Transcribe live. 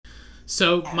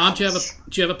So, Mom, do you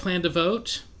have a plan to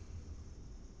vote?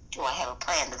 Do I have a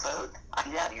plan to vote? Are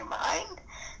you out of your mind?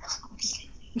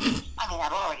 I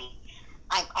mean,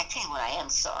 I tell you what, I am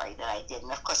sorry that I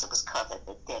didn't. Of course, it was COVID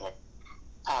that did it.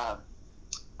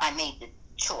 I made the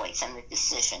choice and the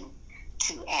decision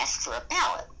to ask for a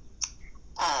ballot,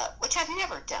 which I've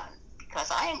never done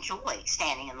because I enjoy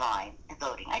standing in line and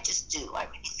voting. I just do. I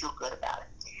really feel good about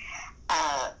it.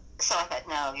 So I thought,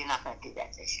 no, you're not going to do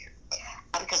that this year.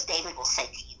 Because David will say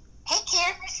to you, take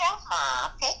care of yourself,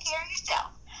 Mom. Take care of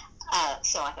yourself.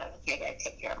 So I thought, okay, I got to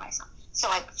take care of myself. So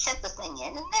I sent the thing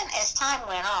in, and then as time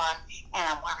went on,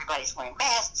 and everybody's wearing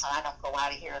masks, and I don't go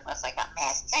out of here unless I got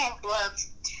masks and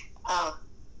gloves,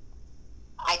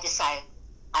 I decided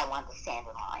I wanted to stand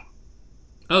in line.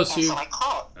 Oh, so I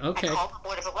called. Okay. I called the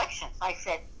Board of Elections. I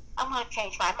said, I'm going to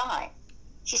change my mind.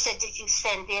 She said, did you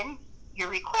send in your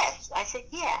request? I said,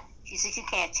 yeah. She said, you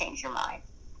can't change your mind.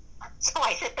 So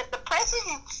I said, but the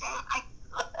president said I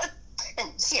could.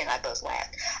 And she and I both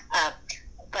laughed.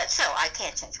 But so I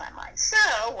can't change my mind. So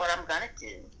what I'm going to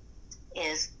do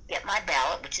is get my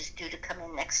ballot, which is due to come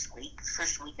in next week,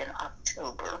 first week in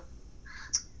October,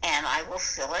 and I will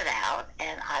fill it out,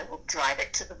 and I will drive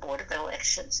it to the Board of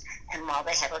Elections. And while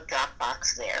they have a drop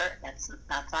box there, that's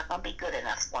not going to be good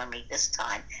enough for me this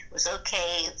time. It was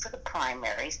okay for the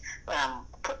primaries, but I'm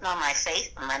putting on my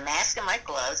face, my mask and my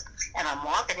gloves, and I'm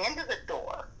walking into the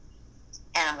door,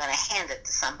 and I'm going to hand it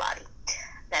to somebody.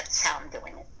 That's how I'm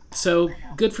doing it. So,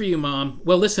 good for you, Mom.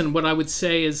 Well, listen, what I would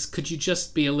say is, could you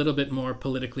just be a little bit more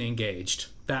politically engaged?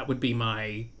 That would be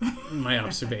my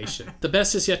observation. The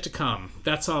best is yet to come.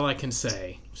 That's all I can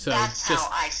say. So that's how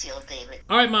I feel, David.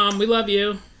 All right, Mom, we love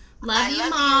you. Love you,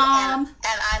 Mom.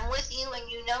 And I'm with you, and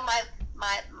you know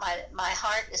my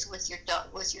heart is with your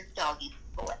doggy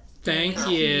boy. Thank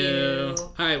you.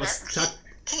 All right, let's talk.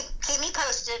 Keep me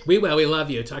posted. We will. We love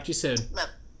you. Talk to you soon.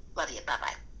 Love you.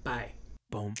 Bye-bye. Bye.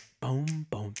 Boom, boom,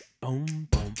 boom, boom,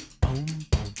 boom, boom,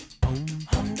 boom, boom.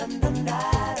 Hum dum dum da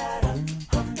da dum.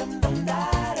 Hum dum dum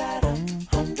da da dum.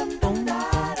 Hum dum dum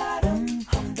da da dum.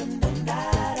 Hum dum dum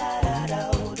da da da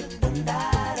dum. Dum da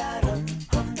da dum.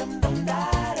 Hum dum dum da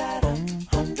da dum.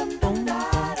 Hum dum dum da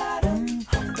da dum.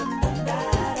 Hum dum dum da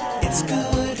da. It's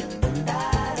good,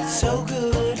 so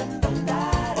good.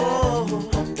 Oh,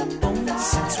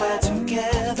 since we're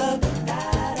together,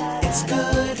 it's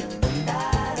good,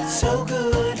 so good.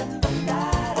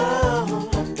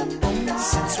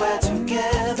 Since we're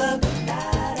together.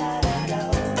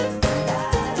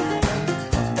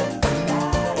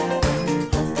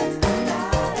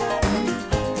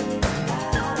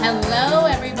 Hello,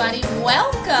 everybody.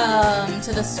 Welcome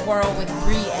to The Swirl with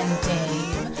Bree and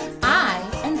Dave. I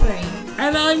am Bree.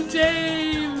 And I'm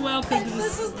Dave. Welcome to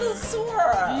This is The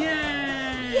Swirl.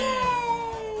 Yay! Yay!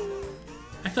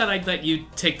 I thought I'd let you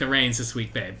take the reins this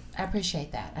week, babe. I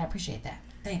appreciate that.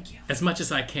 Thank you. As much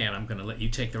as I can, I'm going to let you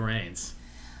take the reins.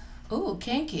 Ooh,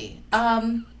 kinky. We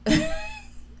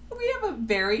have a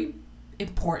very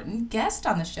important guest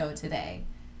on the show today.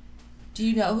 Do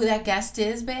you know who that guest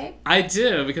is, babe? I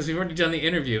do, because we've already done the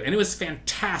interview, and it was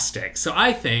fantastic. So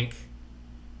I think...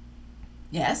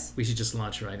 Yes? We should just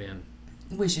launch right in.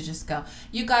 We should just go.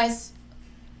 You guys,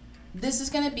 this is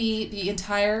going to be... The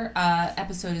entire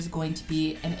episode is going to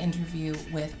be an interview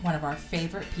with one of our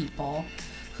favorite people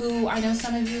who I know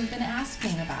some of you have been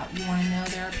asking about. You want to know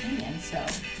their opinion, so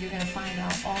you're going to find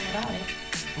out all about it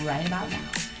right about now.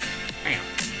 Bam.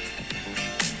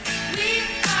 We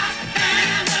are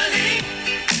family.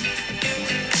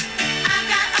 I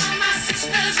got all my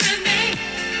sisters with me.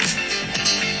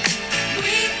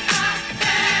 We are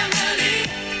family.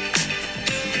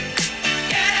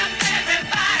 Get up,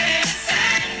 everybody,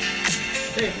 say.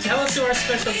 Babe, tell us who our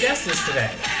special guest is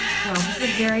today. Well, this is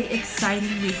a very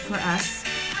exciting week for us.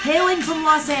 Hailing from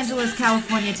Los Angeles,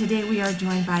 California, today we are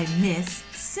joined by Miss,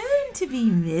 soon to be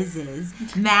Mrs.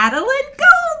 Madeleine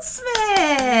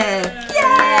Goldsmith.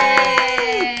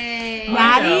 Yay!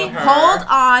 Maddie, hold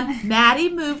on. Maddie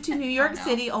moved to New York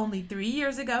City only 3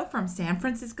 years ago from San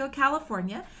Francisco,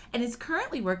 California, and is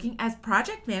currently working as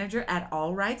project manager at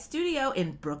All Right Studio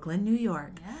in Brooklyn, New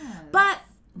York. Yes. But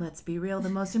let's be real, the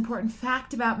most important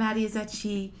fact about Maddie is that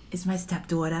she is my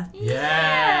stepdaughter.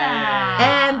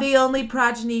 Yeah. And the only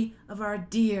progeny of our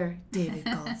dear David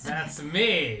Goldsmith. That's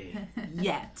me.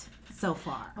 Yet, so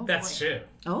far. That's true.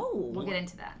 Oh. We'll get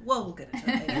into that. Well, we'll get into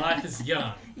that later. Life is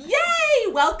young.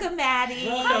 Yay! Welcome, Maddie.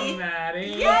 Welcome, Maddie.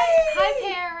 Yay! Hi,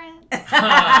 parents.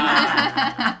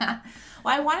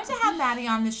 Well, I wanted to have Maddie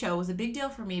on the show. It was a big deal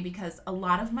for me because a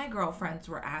lot of my girlfriends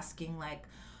were asking, like,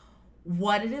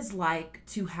 what it is like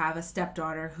to have a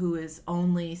stepdaughter who is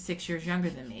only 6 years younger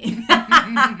than me.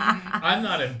 I'm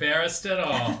not embarrassed at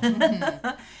all.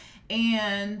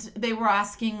 And they were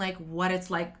asking like what it's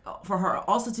like for her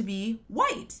also to be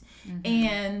white.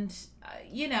 And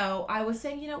I was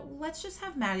saying, let's just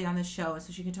have Maddie on the show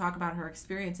so she can talk about her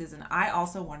experiences. And I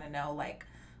also want to know like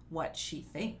what she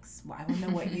thinks. I want to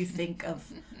know what you think of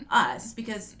us,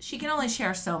 because she can only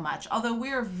share so much. Although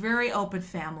we're a very open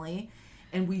family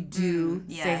and we do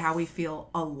say how we feel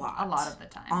a lot. A lot of the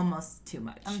time. Almost too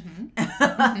much.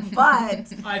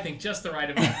 But I think just the right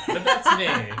amount. But that's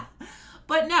me.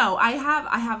 But no, I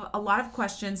have a lot of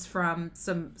questions from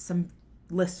some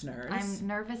listeners. I'm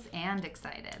nervous and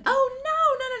excited. Oh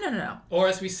no. Or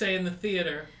as we say in the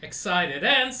theater, excited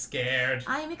and scared.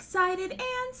 I'm excited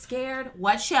and scared.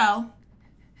 What show?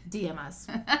 DM us.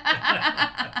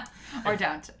 Or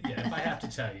don't. Yeah, if I have to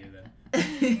tell you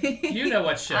then. You know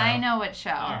what show. I know what show.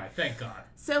 All right, thank God.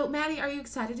 So, Maddie, are you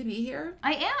excited to be here?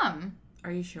 I am.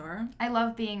 Are you sure? I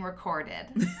love being recorded.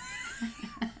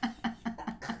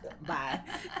 Bye.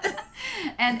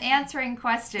 And answering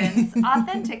questions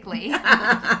authentically.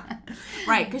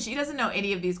 Right, because she doesn't know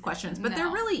any of these questions, but they're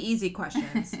really easy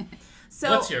questions. So,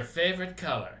 What's your favorite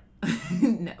color?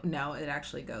 No, it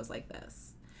actually goes like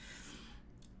this.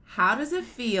 How does it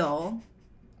feel?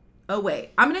 Oh,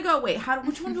 wait. I'm going to go,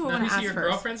 which one do I want to ask your first?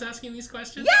 girlfriend's asking these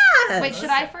questions? Yes! Wait, should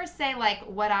I first say, like,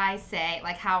 what I say,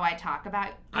 like, how I talk about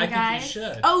you I guys? think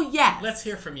you should. Oh, yes. Let's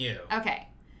hear from you. Okay.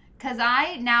 Because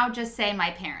I now just say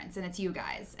my parents, and it's you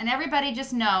guys. And everybody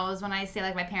just knows when I say,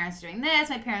 like, my parents are doing this,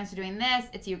 my parents are doing this,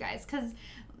 it's you guys. Because,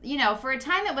 for a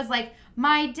time it was, like,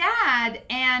 my dad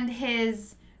and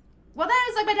his... Well, then it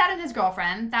was, like, my dad and his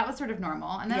girlfriend. That was sort of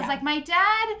normal. And then it was, like, my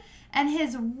dad and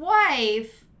his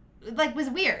wife, like, was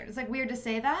weird. It's, like, weird to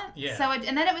say that. Yeah. So,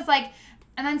 and then it was, like...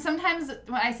 And then sometimes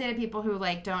when I say to people who,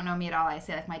 like, don't know me at all, I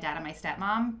say, like, my dad and my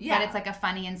stepmom. Yeah. But it's, like, a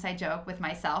funny inside joke with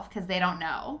myself because they don't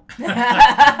know.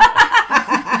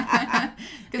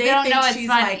 Because they don't know it's she's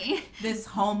funny. like this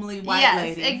homely white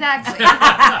lady. Yes, exactly.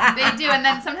 They do. And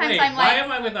then sometimes Wait, I'm why like...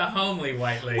 am I with a homely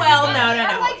white lady? Well, no.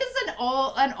 I'm like just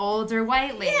an older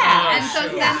white lady. Yeah. And so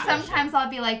Sure. then sometimes I'll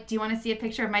be like, do you want to see a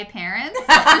picture of my parents?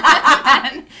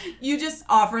 And, You just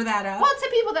offer that up? well, to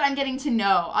people that I'm getting to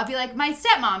know, I'll be like, my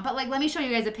stepmom, but like, let me show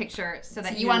you guys a picture so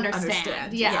that you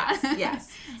understand. Yeah. Yes.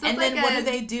 So And it's then like what a- do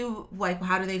they do? Like,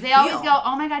 how do they They feel? always go,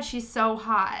 oh my God, she's so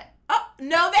hot. Oh,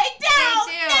 no, they don't.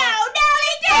 They do. No,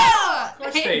 they don't. Of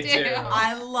course they do.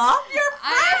 I love your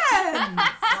friends.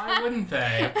 Why wouldn't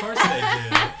they? Of course they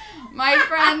do.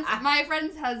 My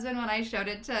friend's husband, when I showed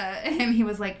it to him, he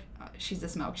was like, oh, she's a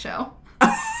smoke show. Wait.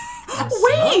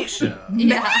 Smoke show.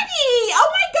 Yeah. Maddie!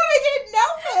 Oh my God, I didn't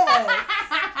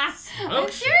know this.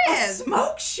 Smoke show. A Serious.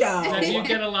 smoke show. Now, do you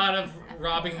get a lot of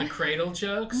robbing the cradle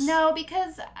jokes? No,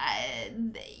 because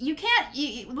you can't.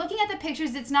 Looking at the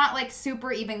pictures, it's not like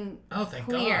super even Oh, thank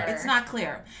clear. God. It's not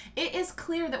clear. It is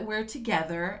clear that we're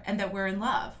together and that we're in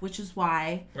love, which is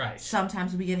why Right.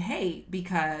 sometimes we get hate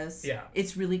because Yeah.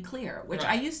 it's really clear. Which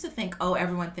Right. I used to think, oh,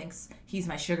 everyone thinks he's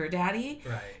my sugar daddy.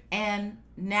 Right. And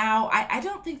now I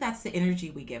don't think that's the energy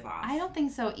we give off. I don't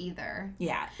think so either.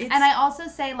 Yeah. It's, And I also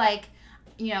say like,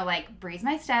 like Bree's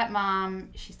my stepmom.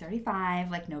 She's 35.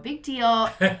 Like no big deal.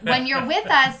 When you're with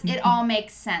us, it all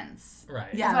makes sense. Right.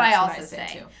 Yeah. That's what I that's what also I say,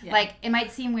 say. too. Yeah. Like it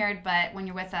might seem weird, but when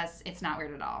you're with us, it's not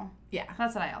weird at all. Yeah.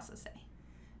 That's what I also say.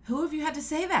 Who have you had to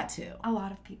say that to? A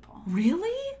lot of people.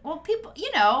 Really? Well, people,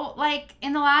 like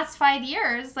in the last 5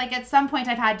 years, like at some point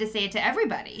I've had to say it to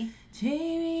everybody.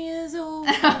 Jamie is old.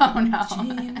 Oh no.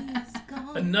 Jamie's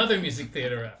gone. Another music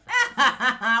theater reference.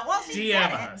 Well, she DM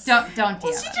said it. us. Don't DM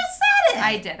Well, she us. just said it.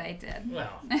 I did.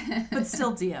 Well, But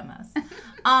still DM us.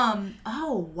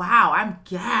 Oh wow, I'm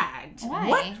gagged. Why?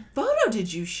 What photo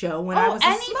did you show when I was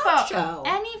a smoke show?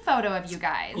 Any photo of you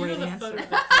guys. you know Great the answer. photo of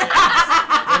the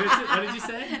what is it? What did you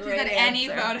say? She Great said any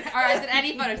answer. photo. Or I said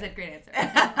any photo. She said great answer.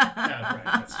 Yeah, right,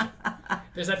 that's true.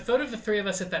 There's that photo of the three of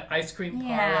us at that ice cream parlor.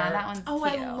 Yeah, that one's Oh,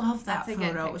 cute. I love that That's a good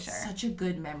photo. It was picture. such a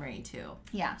good memory too.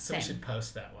 Yeah, So we same. should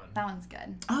post that one That one's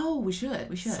good. Oh, we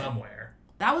should. somewhere.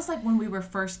 That was like when we were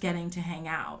first getting to hang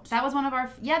out. That was one of our.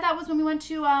 Yeah, that was when we went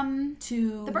to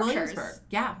To The Berkshires. Williamsburg.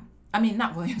 Yeah. I mean,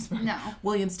 not Williamsburg. No.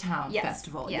 Williamstown Yes,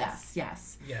 Festival. yes.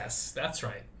 Yes. Yes, that's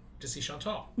right. To see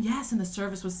Chantal. Yes, and the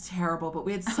service was terrible, but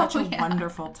we had such a yeah.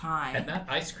 wonderful time. And that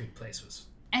ice cream place was.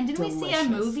 And didn't we see a Delicious.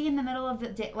 movie in the middle of the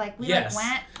day? Like we Yes. like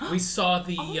went. We saw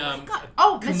the Oh my God.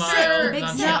 Oh, the Kumar Sick, the Big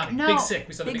Nanjiani. Sick. No, Big Sick.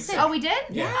 We saw the Big Big Sick. Sick. Oh, we did.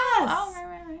 Yeah. Yes. Oh,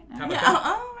 right. How about Yeah, that?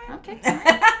 oh, right. Okay.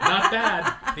 Not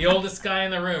bad. The oldest guy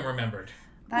in the room remembered.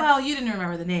 Well, you didn't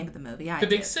remember the name of the movie. I The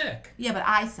Big did. Sick. Yeah, but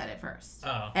I said it first.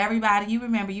 Oh. Everybody, you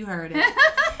remember, you heard it.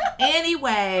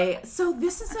 Anyway, so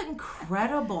this is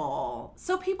incredible.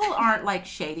 So people aren't like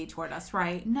shady toward us,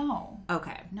 right? No.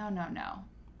 Okay. No.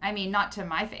 I mean, not to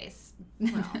my face.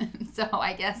 So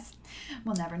I guess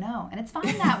we'll never know. And it's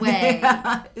fine that way.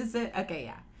 Is it? Okay,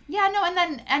 yeah. Yeah, no, and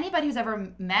then anybody who's ever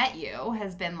met you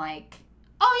has been like,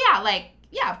 oh yeah, like,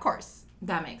 yeah, of course.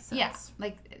 That makes sense. Yeah,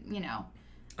 like, you know.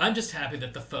 I'm just happy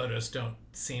that the photos don't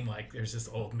seem like there's this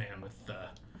old man with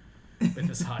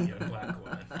this hot young black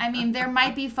woman. I mean, there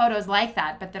might be photos like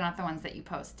that, but they're not the ones that you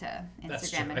post to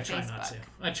That's Instagram true. and I try Facebook. not to.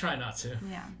 I try not to.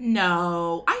 Yeah.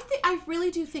 No, I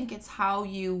really do think it's how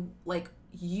you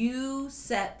you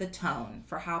set the tone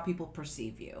for how people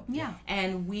perceive you. Yeah.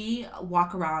 And we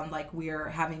walk around like we're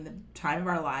having the time of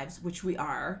our lives, which we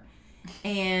are,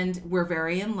 and we're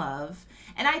very in love.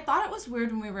 And I thought it was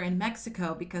weird when we were in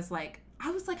Mexico because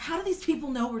I was like, how do these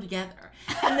people know we're together?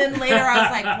 And then later I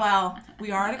was like, well,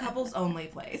 we are at a couples only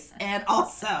place. And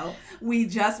also, we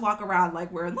just walk around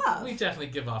like we're in love. We definitely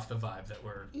give off the vibe that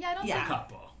we're Yeah, I don't a think.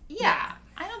 couple. Yeah,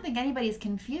 I don't think anybody's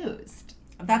confused.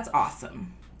 That's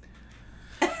awesome.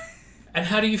 And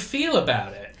how do you feel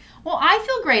about it? Well, I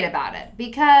feel great about it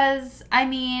because, I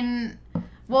mean,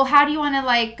 well, how do you want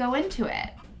to go into it?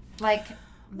 Like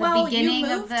the beginning you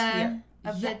of moved the here.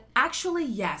 of Yeah, the. actually,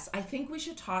 yes. I think we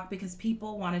should talk because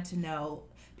people wanted to know.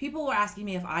 People were asking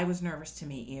me if I was nervous to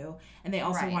meet you, and they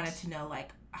also Right. wanted to know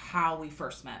how we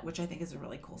first met, which I think is a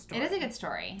really cool story. It is a good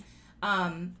story.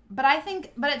 But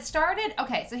But it started.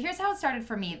 Okay, so here's how it started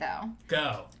for me, though.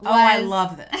 Go. oh, I Was-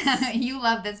 love this. You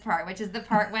love this part, which is the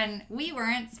part when we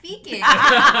weren't speaking.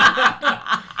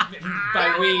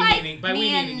 By we like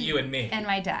meaning me you and me. And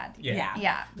my dad. Yeah.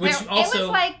 Yeah. Which It also, was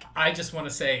like I just want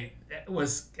to say, it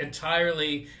was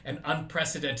entirely an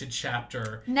unprecedented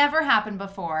chapter never happened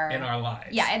before. in our lives.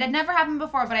 Yeah, it had never happened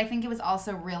before, but I think it was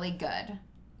also really good.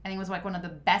 I think it was one of the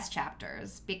best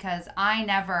chapters because I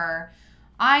never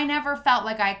felt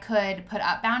like I could put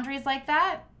up boundaries like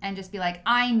that and just be like,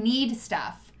 I need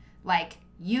stuff. Like,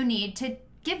 you need to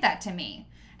give that to me.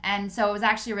 And so it was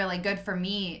actually really good for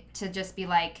me to just be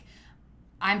like,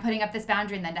 I'm putting up this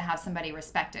boundary and then to have somebody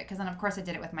respect it. Because then, of course, I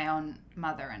did it with my own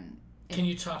mother. And it Can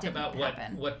you talk didn't about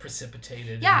happen. what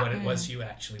precipitated Yeah. and what it was you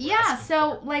actually were Yeah, asking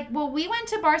so for? we went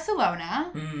to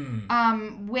Barcelona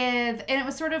and it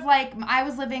was sort of like I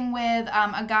was living with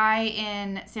a guy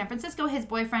in San Francisco. His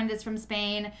boyfriend is from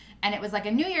Spain, and it was like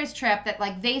a New Year's trip that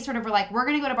they sort of were like, we're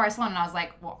gonna go to Barcelona, and I was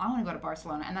like, well, I want to go to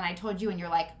Barcelona, and then I told you, and you're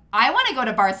like, I want to go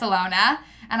to Barcelona,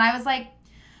 and I was like,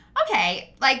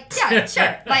 okay, yeah,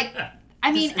 sure,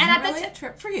 I mean, This and isn't at the really a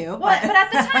trip for you. well, but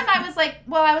at the time I was like,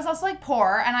 well, I was also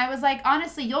poor, and I was like,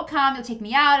 honestly, you'll come, you'll take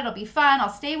me out, it'll be fun, I'll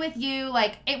stay with you.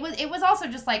 It was also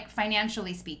just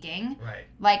financially speaking,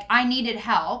 Right. I needed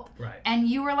help, Right. and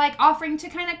you were offering to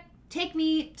kind of take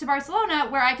me to Barcelona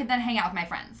where I could then hang out with my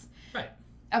friends. Right.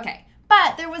 Okay.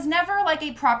 But there was never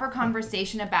a proper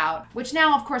conversation about, which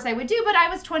now of course I would do, but I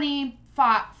was 24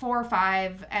 or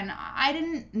 5 and I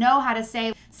didn't know how to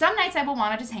say, some nights I will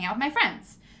want to just hang out with my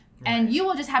friends. And you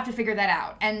will just have to figure that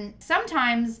out. And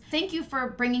sometimes, thank you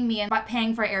for bringing me in,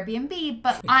 paying for Airbnb,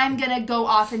 but I'm going to go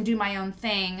off and do my own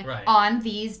thing Right. on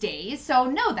these days. So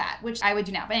know that, which I would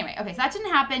do now. But anyway, okay, so that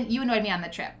didn't happen. You annoyed me on the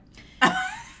trip.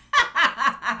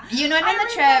 You annoyed me on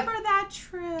the trip. I remember that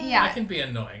trip. Yeah. I can be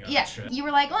annoying on Yeah, a trip. you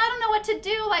were like, well, I don't know what to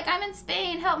do. I'm in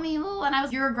Spain, help me. Ooh. And I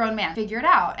was, you're a grown man, figure it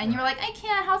out. And you were like, I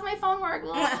can't, how's my phone work? Ooh.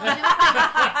 So,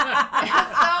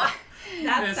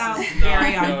 That This sounds is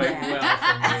very not on going brand. well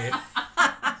for me.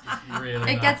 This is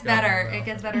really it not gets going better. well it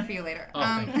gets for better me. for you later. Oh,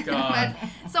 thank God.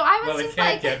 But, so I was Well, it just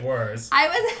can't get worse.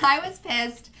 I was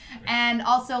pissed, and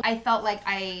also I felt like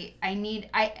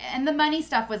and the money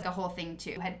stuff was the whole thing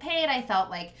too. I had paid. I felt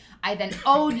like I then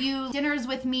owed you dinners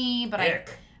with me, but Ick.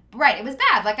 right, it was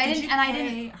bad. I Did didn't, you and I pay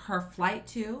didn't her flight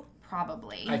too?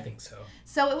 probably. I think so.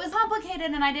 So it was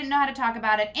complicated, and I didn't know how to talk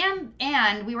about it.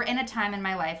 And we were in a time in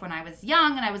my life when I was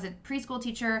young, and I was a preschool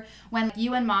teacher, when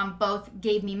you and Mom both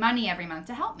gave me money every month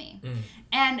to help me.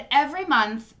 And every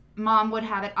month, Mom would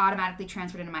have it automatically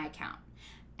transferred into my account.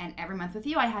 And every month with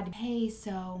you, I had to pay.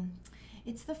 So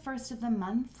it's the first of the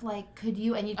month. Could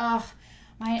you? And you,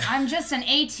 I'm just an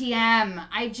ATM.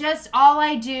 All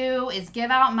I do is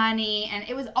give out money, and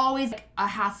it was always a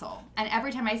hassle. And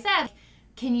every time I said,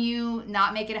 can you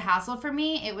not make it a hassle for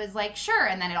me? It was sure,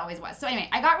 and then it always was. So anyway,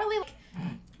 I got really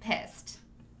pissed.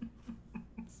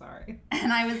 Sorry.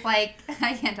 And I was like,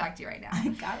 I can't talk to you right now. I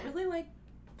got really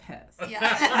pissed. Yeah.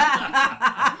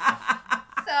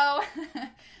 so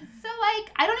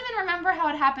I don't even remember how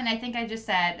it happened. I think I just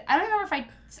said, I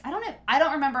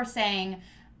don't remember saying,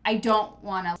 I don't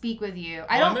want to speak with you.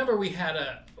 I remember we had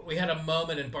a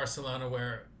moment in Barcelona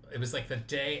where it was like the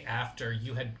day after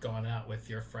you had gone out with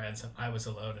your friends and I was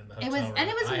alone in the hotel room. And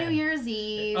it was New Year's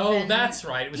Eve. Oh, and that's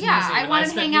right. It was yeah, New Year's Eve. I wanted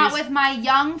to hang out with my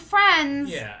young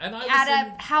friends. Yeah, and I was at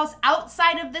a house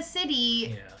outside of the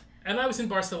city. Yeah. And I was in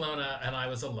Barcelona, and I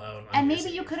was alone. And maybe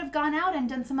you could have gone out and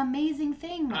done some amazing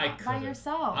thing by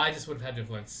yourself. I just would have had to have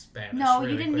learned Spanish. No,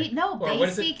 really you didn't quick. need. No, or they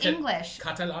speak English.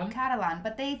 Catalan,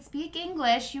 but they speak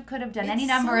English. You could have done any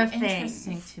number of things. It's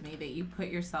interesting to me that you put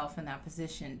yourself in that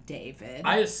position, David.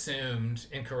 I assumed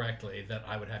incorrectly that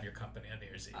I would have your company on New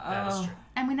Year's Eve. That is true.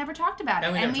 And we never talked about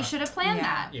it. And we should have planned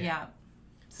that. Yeah.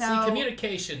 So, see,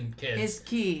 communication, kids, is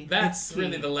key. That's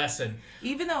really the lesson.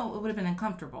 Even though it would have been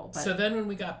uncomfortable. But... So then when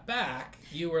we got back,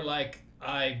 you were like,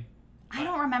 I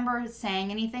don't remember saying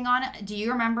anything on it. Do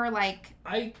you remember, like...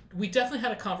 We definitely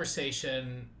had a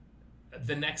conversation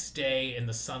the next day in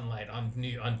the sunlight on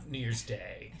New Year's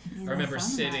Day. I remember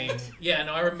sitting... Yeah,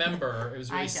 no, I remember. It was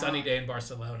a really sunny day in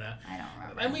Barcelona. I don't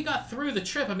remember. And we got through the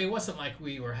trip. I mean, it wasn't like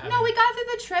we were having... No, we got through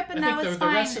the trip and that was fine. I think the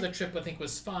rest of the trip, I think,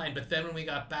 was fine. But then when we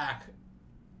got back...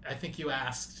 I think you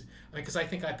asked, because I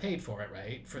think I paid for it,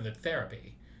 right? For the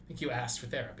therapy. I think you asked for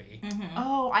therapy. Mm-hmm.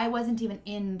 Oh, I wasn't even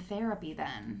in therapy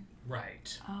then.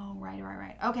 Right. Oh,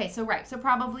 right. Okay, so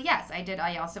probably yes, I did.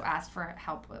 I also asked for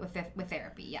help with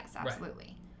therapy. Yes,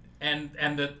 absolutely. Right.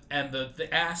 And the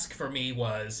ask for me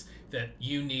was that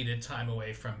you needed time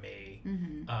away from me.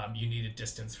 Mm-hmm. You needed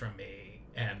distance from me,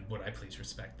 and would I please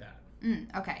respect that?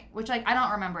 Okay, which I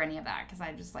don't remember any of that because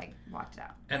I just blocked it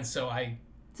out. And so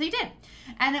So you did.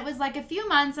 And it was a few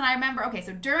months, and I remember, okay,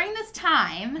 so during this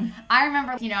time, I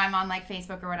remember, I'm on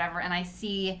Facebook or whatever, and I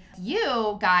see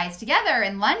you guys together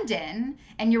in London,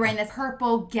 and you're wearing this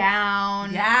purple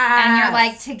gown. Yes. And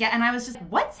you're together, and I was just,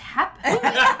 what's happening?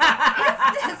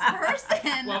 Who's this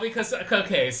person? Well, because,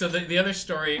 okay, so the other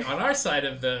story on our side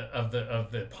of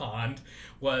the pond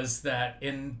was that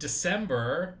in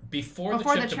December, before the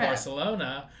trip to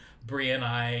Barcelona, Brie and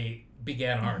I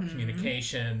began our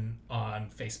communication on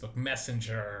Facebook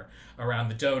Messenger around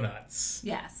the donuts.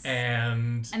 Yes.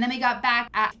 And then we got back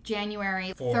at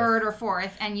January 3rd or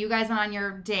 4th, and you guys went on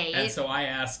your date. And so I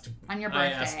asked on your birthday.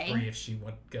 I asked Brie if she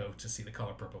would go to see The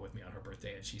Color Purple with me on her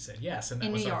birthday, and she said yes, and that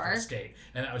in was New our York. first date.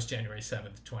 And that was January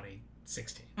 7th,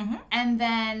 2016. Mm-hmm. And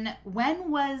then when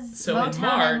was so Motown in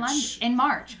March? in London? In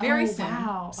March. Very soon.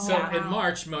 Wow. So in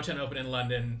March, Motown opened in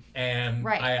London, and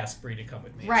I asked Brie to come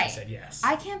with me, and she said yes.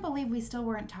 I can't believe we still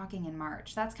weren't talking in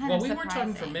March. That's kind of surprising. Well, we weren't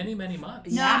talking for many, many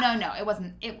months. No, it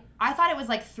wasn't. I thought it was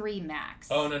 3 max.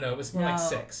 Oh, no, it was more like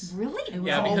 6. Really? It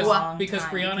was because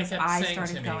Brianna kept saying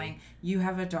to me, going, you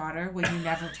have a daughter, will you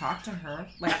never talk to her?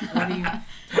 What are you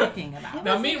talking about?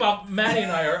 Now, meanwhile, Maddie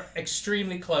and I are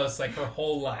extremely close, her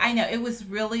whole life. I know, it was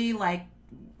really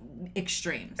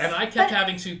extremes. And I kept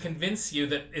having to convince you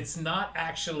that it's not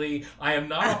actually, I am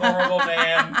not a horrible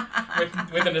man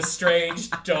with an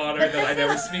estranged daughter that I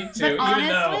never speak to, even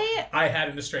though I had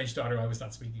an estranged daughter I was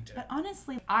not speaking to. But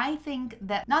honestly, I think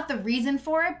that, not the reason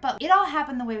for it, but it all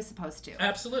happened the way it was supposed to.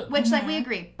 Absolutely. Which, we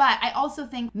agree. But I also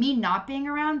think me not being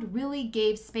around really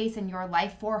gave space in your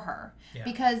life for her. Yeah.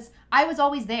 Because I was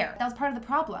always there. That was part of the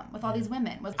problem with all these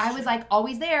women. I was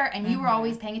always there, and you were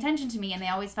always paying attention to me, and they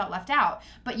always felt left out.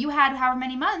 But you had however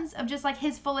many months of just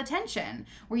his full attention,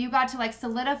 where you got to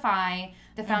solidify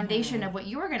the foundation of what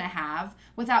you were going to have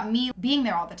without me being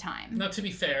there all the time. Now, to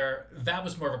be fair, that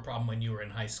was more of a problem when you were in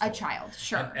high school. A child,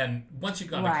 sure. And once you'd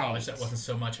gone to college, that wasn't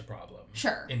so much a problem.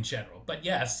 Sure. In general. But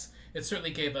yes, it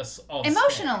certainly gave us all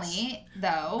emotionally, space.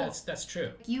 Though. That's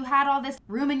true. You had all this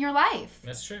room in your life.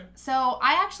 That's true. So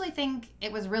I actually think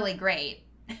it was really great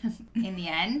in the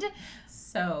end.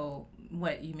 So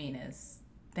what you mean is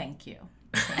thank you.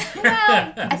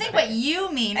 Well, I think what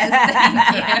you mean is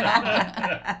thank you.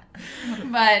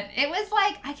 But it was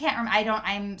I can't remember.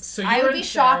 I would be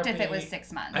shocked if it was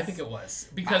 6 months. I think it was.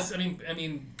 Because, I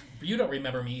mean, you don't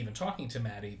remember me even talking to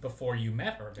Maddie before you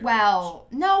met her. No,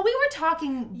 we were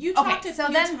talking. You talked a few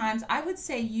times. I would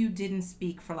say you didn't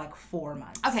speak for 4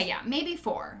 months. Okay, yeah, maybe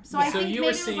 4. So yeah. I think you maybe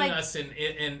were seeing it was us in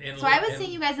So I was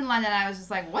seeing you guys in London. And I was just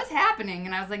what's happening?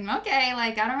 And I was okay,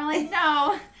 I don't really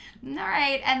know. All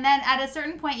right. And then at a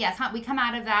certain point, yes, we come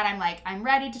out of that. I'm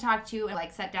ready to talk to you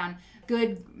and set down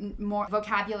good more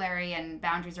vocabulary and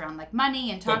boundaries around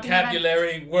money and talking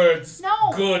vocabulary, words,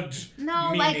 good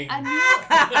meaning. A new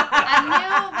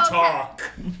talk.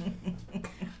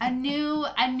 A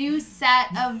new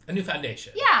set of a new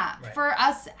foundation. Yeah, right. For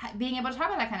us being able to talk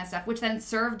about that kind of stuff, which then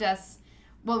served us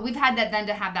well, we've had that then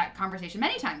to have that conversation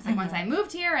many times. Like once I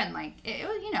moved here and like, it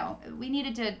was, you know, we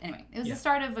needed to, anyway, it was the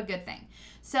start of a good thing.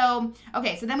 So,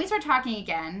 okay, so then we start talking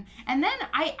again. And then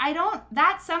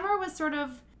that summer was sort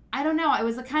of, I don't know, it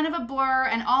was a kind of a blur.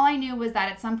 And all I knew was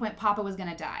that at some point Papa was going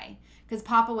to die. Because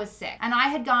Papa was sick. And I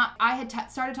had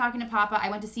started talking to Papa. I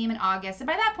went to see him in August. And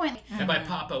by that point... And by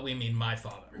Papa, we mean my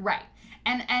father. Right.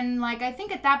 And like, I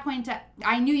think at that point,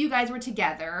 I knew you guys were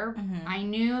together. I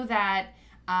knew that...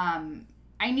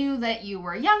 I knew that you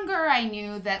were younger. I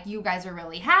knew that you guys were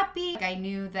really happy. I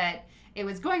knew that it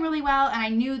was going really well. And I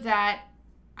knew that...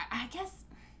 I guess...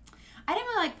 I didn't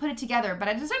really, like, put it together. But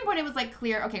at a certain point, it was, like,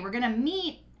 clear, okay, we're going to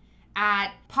meet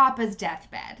at Papa's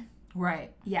deathbed.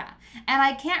 Right. Yeah. And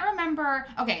I can't remember.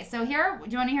 Okay, so here, do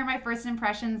you want to hear my first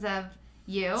impressions of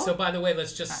you? So, by the way,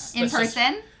 let's just... In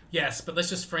person? Yes, but let's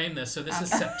just frame this. So, this is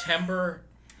September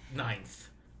 9th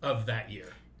of that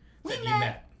year that you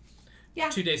met. Yeah.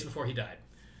 2 days before he died.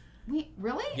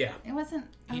 Really? Yeah. It wasn't...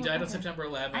 He died on September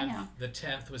 11th. I know. The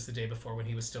 10th was the day before when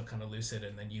he was still kind of lucid,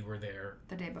 and then you were there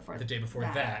The day before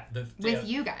that. With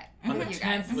you guys. On the With you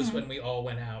 10th guys. was when we all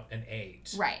went out and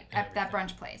ate. Right, and at that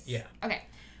everything. brunch place. Yeah. Okay.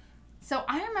 So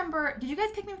I remember, did you guys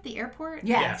pick me up at the airport?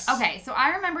 Yes. Okay, so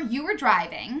I remember you were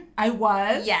driving. I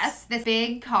was. Yes, this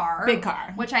big car. Big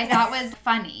car. Which I thought was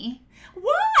funny.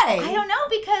 Why? I don't know,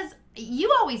 because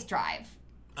you always drive.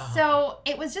 So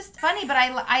it was just funny, but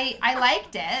I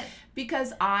liked it.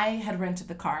 Because I had rented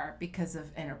the car because of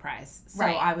Enterprise. So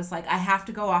Right. I was like, I have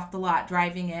to go off the lot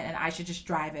driving it, and I should just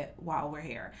drive it while we're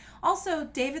here. Also,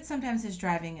 David, sometimes his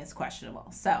driving is questionable.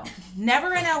 So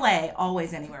never in LA,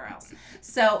 always anywhere else.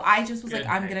 So I just was like,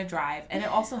 I'm going to drive. And it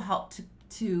also helped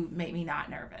to make me not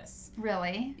nervous.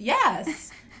 Really?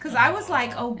 Yes. Because I was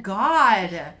like, oh,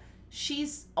 God,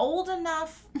 she's old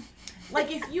enough. Like,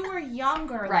 if you were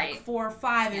younger, Right. like 4 or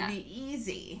 5, Yeah. it'd be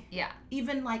easy. Yeah,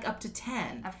 Even, like, up to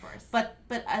 10. of course. But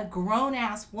a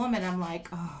grown-ass woman, I'm like,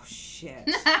 oh, shit.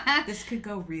 This could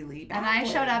go really bad. And I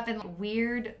showed up in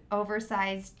weird,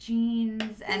 oversized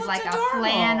jeans and looked like adorable. a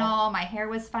flannel. My hair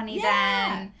was funny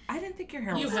then. I didn't think your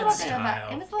hair You was had It was a funny. bit of a-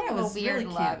 style. it was a Yeah, little it was weird really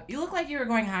look. cute. You look like you were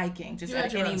going hiking just You at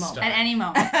had your any own moment. style. At any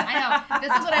moment. I know.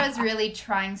 This is what I was really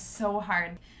trying so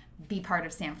hard be part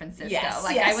of San Francisco. Yes,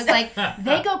 like yes. I was like,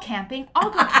 they go camping, I'll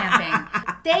go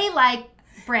camping. They like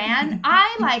Bran,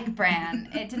 I like Bran.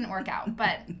 It didn't work out,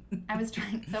 but I was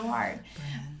trying so hard.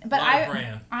 But Lot of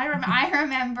Bran. I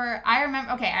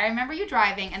remember you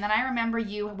driving, and then I remember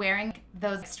you wearing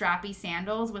those strappy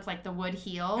sandals with like the wood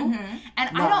heel.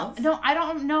 And Love. I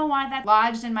don't know why that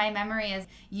lodged in my memory as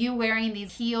you wearing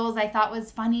these heels. I thought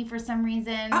was funny for some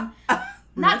reason.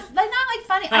 Not like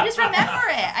funny. I just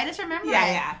remember it.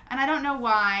 Yeah. And I don't know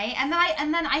why. And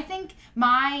then I think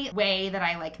my way that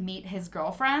I like meet his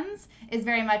girlfriends is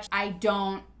very much I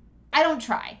don't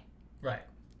try. Right.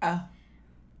 Oh.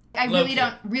 I Low really key.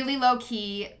 don't, really low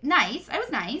key, nice. I was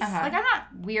nice. Uh-huh. Like, I'm not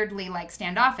weirdly, like,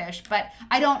 standoffish, but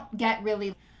I don't get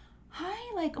really, hi,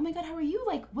 like, oh my God, how are you?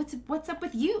 Like, what's up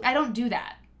with you? I don't do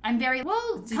that. I'm very,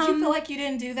 well, Did you feel like you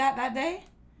didn't do that day?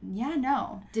 Yeah,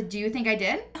 no. Do you think I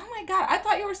did? Oh my God, I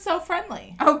thought you were so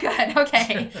friendly. Oh, good.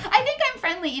 Okay. I think I'm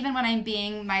friendly even when I'm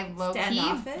being my low-key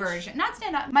Standoffish? version. Not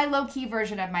standoff. My low-key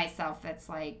version of myself that's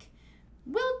like,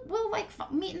 we'll like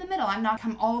meet in the middle. I'm not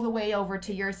come all the way over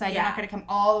to your side. You're Yeah. not going to come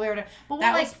all the way over to, but we'll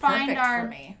That like was find perfect our, for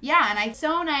me. yeah. And I'm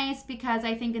so nice because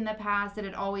I think in the past it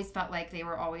had always felt like they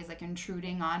were always like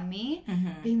intruding on me,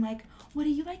 being like, what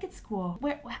do you like at school?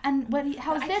 Where, and what do you,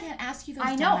 how's I this? can't ask you those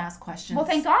I know. dumbass questions. Well,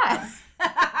 thank God.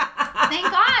 Thank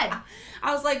God.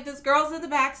 I was like, this girl's in the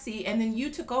back seat, and then you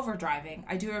took over driving.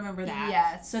 I do remember that.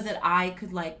 Yes. So that I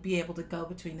could like be able to go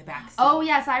between the back seats. Oh,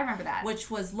 yes, I remember that. Which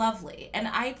was lovely. And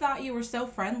I thought you were so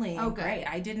friendly and Oh, good. great.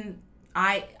 I didn't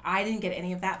get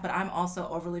any of that, but I'm also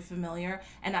overly familiar,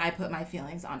 and I put my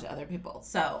feelings onto other people.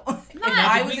 So Now,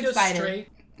 I did was we go excited. straight?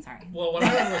 Sorry. Well, what I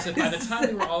remember was that by the time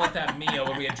we were all at that meal,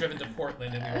 when we had driven to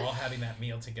Portland and we were all having that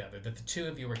meal together, that the two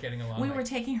of you were getting along. We like, were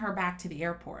taking her back to the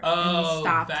airport. Oh, and we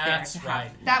stopped that's there to right.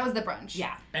 have. That was the brunch.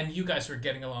 Yeah. And you guys were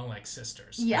getting along like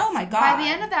sisters. Yes. Oh my God. By the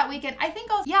end of that weekend, I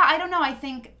think also, yeah, I don't know. I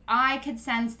think I could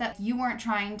sense that you weren't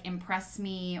trying to impress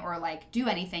me or like do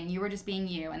anything. You were just being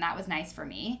you, and that was nice for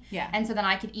me. Yeah. And so then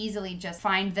I could easily just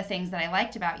find the things that I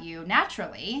liked about you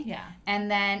naturally. Yeah.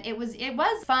 And then it was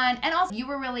fun, and also you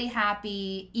were really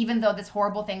happy, even though this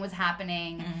horrible thing was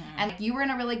happening, and you were in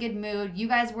a really good mood. You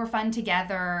guys were fun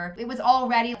together. It was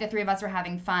already the three of us were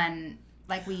having fun.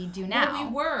 Like we do now. Well,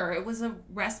 we were. It was a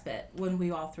respite when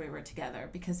we all three were together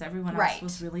because everyone else Right.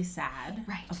 was really sad.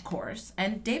 Right. Of course.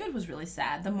 And David was really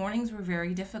sad. The mornings were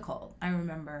very difficult. I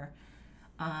remember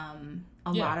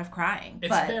a lot of crying. It's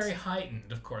but very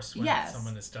heightened, of course, when Yes,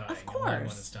 someone is dying. of and when one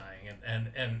course. is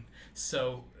dying. And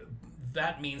so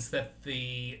that means that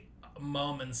the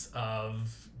moments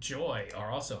of joy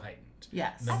are also heightened.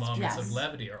 Yes. The moments yes. of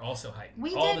levity are also heightened.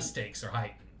 We All did- the stakes are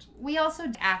heightened. We also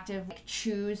actively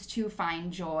choose to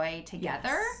find joy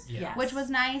together. Yes. Which was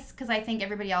nice because I think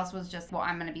everybody else was just, well,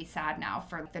 I'm going to be sad now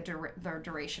for the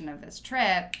duration of this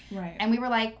trip. Right. And we were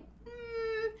like,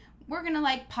 we're going to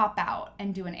like pop out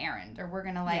and do an errand, or we're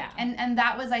going to like, Yeah. and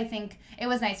that was, I think, it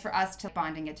was nice for us to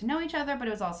bond and get to know each other, but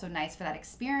it was also nice for that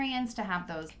experience to have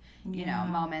those, you know,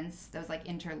 moments, those like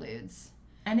interludes.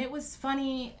 And it was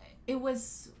funny. It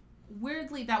was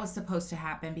weirdly that was supposed to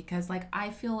happen because like I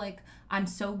feel like I'm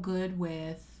so good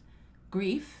with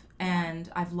grief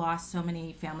and I've lost so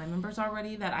many family members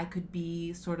already that I could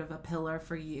be sort of a pillar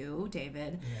for you,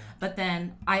 David. Yeah. But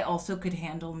then I also could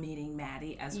handle meeting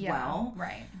Maddie as well.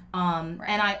 Right.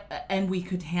 And we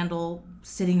could handle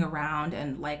sitting around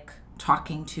and like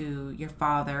talking to your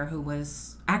father, who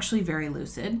was actually very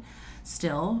lucid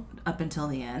still up until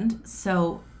the end.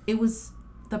 So it was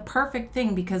the perfect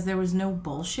thing because there was no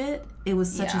bullshit. It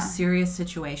was such a serious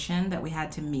situation that we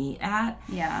had to meet at.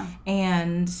 Yeah.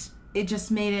 And it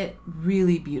just made it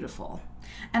really beautiful.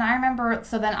 And I remember,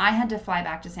 so then I had to fly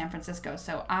back to San Francisco.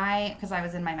 So because I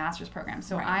was in my master's program.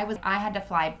 So Right. I had to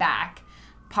fly back.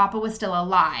 Papa was still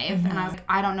alive. And I was like,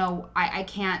 I don't know, I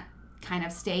can't kind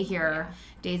of stay here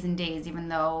days and days, even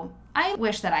though I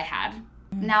wish that I had.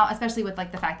 Now, especially with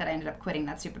like the fact that I ended up quitting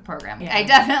that stupid program. Yeah. I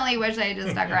definitely wish I had just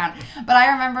stuck around. But I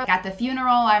remember at the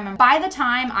funeral, by the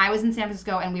time I was in San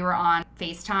Francisco and we were on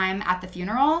FaceTime at the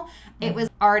funeral, it was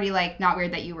already like not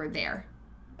weird that you were there.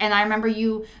 And I remember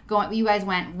you guys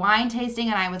went wine tasting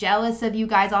and I was jealous of you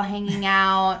guys all hanging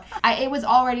out. It was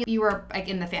already, you were like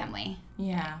in the family.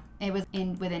 Yeah. It was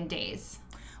within days.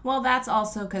 Well, that's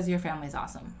also because your family's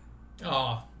awesome.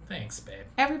 Oh, thanks, babe.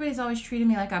 Everybody's always treated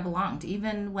me like I belonged.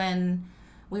 Even when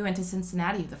we went to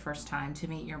Cincinnati the first time to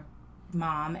meet your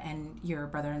mom and your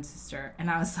brother and sister. And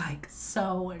I was like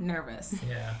so nervous.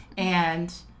 Yeah.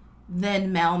 And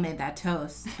then Mel made that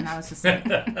toast. And I was just like,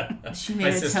 she made My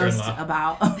a toast sister-in-law.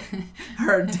 about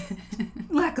her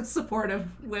lack of support of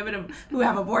women who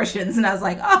have abortions. And I was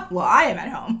like, oh, well, I am at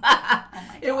home.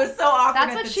 It was so awkward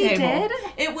That's at what the she table. did?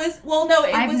 It was, well, no,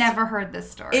 it I've was. never heard this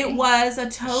story. It was a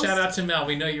toast. Shout out to Mel.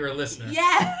 We know you're a listener.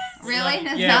 Yes. Really?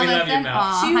 Does Yeah, Mel we love you, listen? Mel.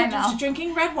 Aw, She hi, was Mel.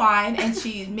 drinking red wine and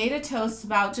she made a toast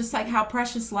about just like how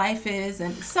precious life is,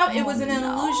 and so it was an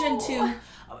allusion to.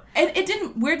 And it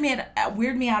didn't weird me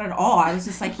out at all. I was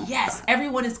just like, yes,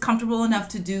 everyone is comfortable enough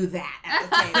to do that at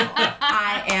the table.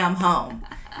 I am home,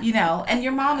 you know. And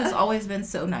your mom has always been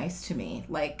so nice to me.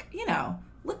 Like, you know,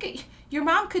 look at your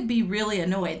mom could be really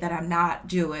annoyed that I'm not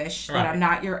Jewish, that Right. I'm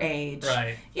not your age,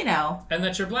 Right. you know, And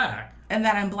that you're black. and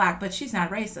that I'm black, but she's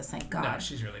not racist, thank God. No,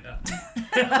 she's really not.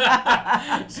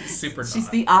 She's super not. She's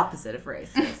the opposite of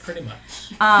racist. Pretty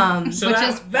much. So Which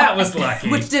that was lucky.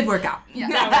 which did work out.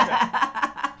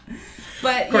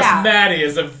 But Of course, yeah, Maddie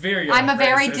is a very I'm a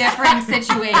very racist. different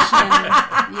situation.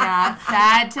 Yeah, it's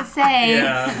sad to say.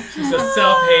 Yeah, she's a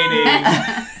self-hating,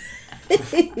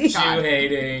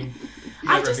 Jew-hating,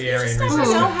 I never just, be you Aryan just never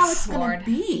resistant. know how it's Lord. gonna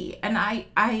be, and I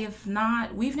have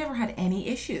not. We've never had any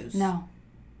issues. No.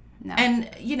 And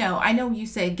you know, I know you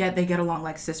say they get along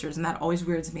like sisters, and that always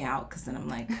weirds me out because then I'm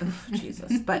like, oh,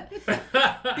 Jesus. But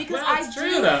because Well, I it's do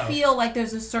true, though. feel like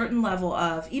there's a certain level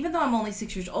of, even though I'm only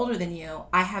 6 years older than you,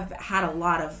 I have had a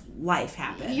lot of life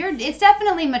happen. It's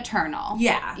definitely maternal.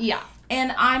 Yeah. Yeah.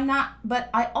 And I'm not,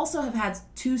 but I also have had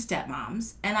 2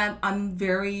 stepmoms, and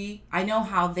I know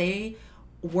how they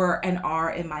were and are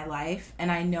in my life,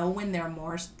 and I know when they're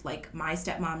more like my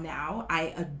stepmom now,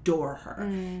 I adore her.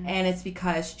 And it's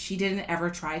because she didn't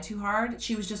ever try too hard.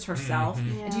 She was just herself,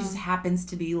 and she just happens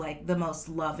to be like the most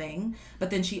loving, but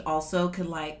then she also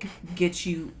can like get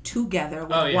you together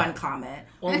with one comment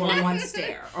or one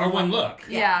stare Or one look.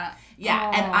 Yeah.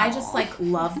 Yeah, and I just like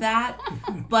love that,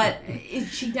 but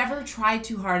she never tried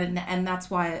too hard, and that's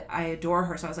why I adore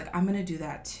her. So I was like, I'm gonna do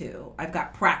that too. I've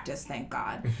got practice, thank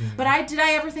God. But did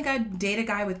I ever think I'd date a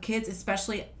guy with kids,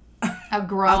 especially A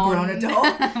grown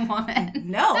adult? woman.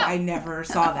 No, I never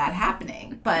saw that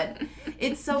happening. But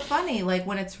it's so funny. Like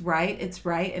when it's right,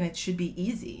 and it should be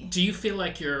easy. Do you feel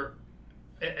like you're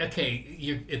okay?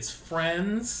 It's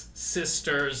friends,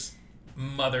 sisters,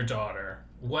 mother, daughter.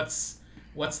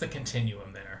 What's the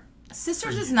continuum there?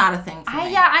 Sisters is not a thing for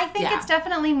me. I think it's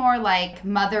definitely more like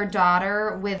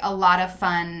mother-daughter with a lot of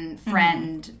fun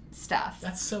friend stuff.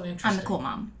 That's so interesting. I'm the cool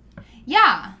mom.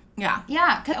 Yeah. Yeah.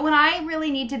 Yeah, 'cause when I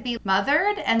really need to be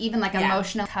mothered and even like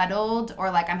emotional cuddled or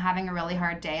like I'm having a really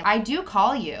hard day, I do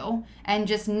call you and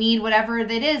just need whatever it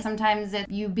is. Sometimes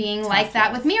it's you being like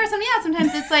that with me, or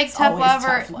sometimes it's like tough love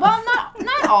or tough love. well,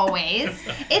 not always.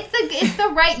 It's the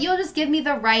right. You'll just give me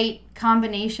the right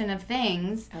combination of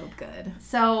things. Oh, good.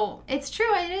 So it's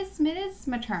true. It is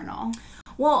maternal.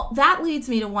 Well, that leads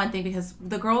me to one thing, because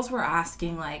the girls were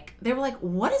asking, like, they were like,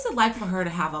 what is it like for her to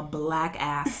have a black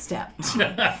ass stepmom?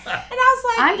 And I was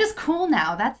like, I'm just cool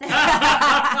now. That's it.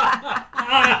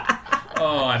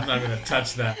 Oh, I'm not going to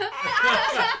touch that.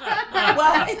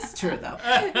 well, it's true though.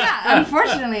 Yeah,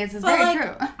 unfortunately, it's very like,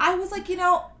 true. I was like,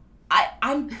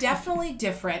 I'm definitely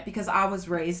different because I was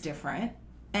raised different.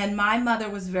 And my mother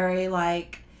was very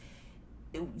like,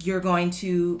 you're going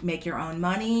to make your own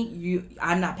money.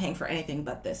 I'm not paying for anything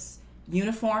but this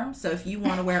uniform. So if you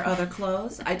want to wear other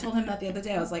clothes, I told him that the other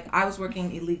day. I was like, I was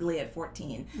working illegally at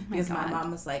 14 because my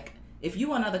mom was like, if you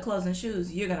want other clothes and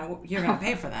shoes, you're gonna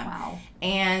pay for them. Wow.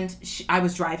 And I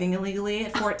was driving illegally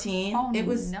at 14. Oh, it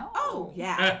was no.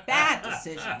 bad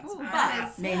decisions. That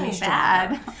is made me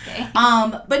bad.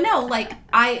 stronger. Okay. But no, like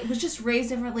I was just raised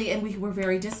differently, and we were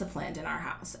very disciplined in our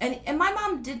house. And my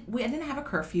mom I didn't have a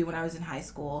curfew when I was in high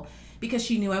school because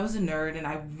she knew I was a nerd and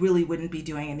I really wouldn't be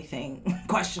doing anything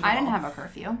questionable. I didn't have a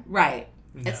curfew. Right.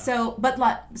 No.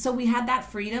 So we had that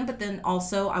freedom, but then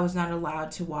also I was not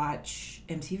allowed to watch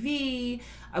MTV.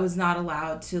 I was not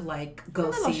allowed to like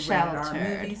go see rated R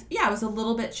movies. Yeah, I was a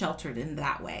little bit sheltered in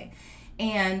that way.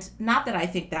 And not that I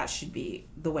think that should be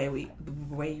the way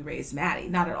you raise Maddie,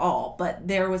 not at all. But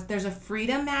there's a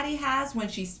freedom Maddie has when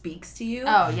she speaks to you.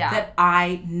 Oh, yeah. That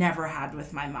I never had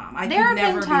with my mom. I There could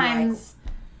have never been times,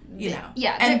 be like,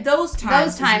 yeah, and those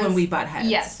times is when we butt heads.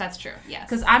 Yes, that's true. Yes,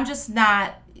 Because I'm just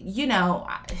not,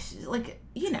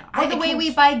 or the way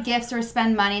we buy gifts or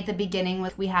spend money at the beginning,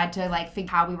 we had to like figure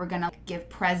how we were gonna give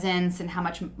presents and how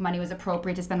much money was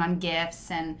appropriate to spend on gifts,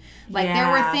 and like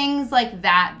there were things like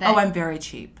that. Oh, I'm very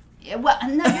cheap. Well,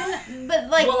 no, you're not, but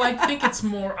like. Well, I think it's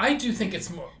more. I do think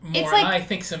it's more. It's like, and I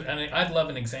think some. And I'd love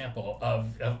an example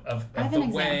of the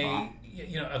way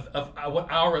of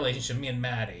what our relationship, me and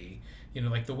Maddie.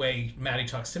 Like the way Maddie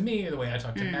talks to me, or the way I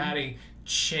talk to Maddie,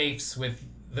 chafes with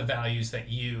the values that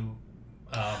you.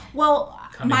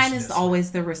 Mine is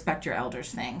always the respect your elders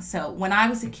thing. So when I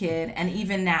was a kid, and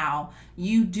even now,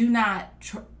 you do not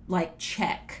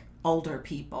check older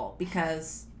people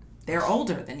because they're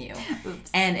older than you.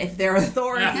 Oops. And if they're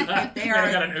authority, I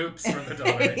got an oops from the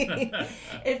daughter.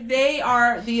 if they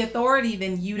are the authority,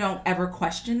 then you don't ever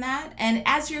question that. And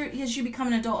as you become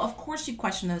an adult, of course you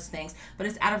question those things, but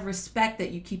it's out of respect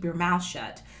that you keep your mouth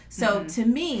shut. So to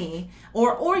me,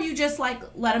 or you just like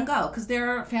let them go, because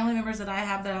there are family members that I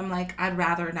have that I'm like, I'd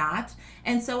rather not,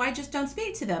 and so I just don't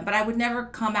speak to them. But I would never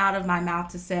come out of my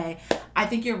mouth to say, I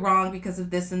think you're wrong because of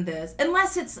this and this,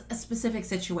 unless it's a specific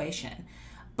situation.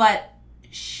 But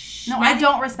I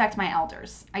don't respect my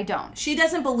elders. I don't. She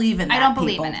doesn't believe in that. I don't people.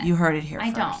 believe in it. You heard it here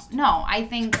I first. don't. No, I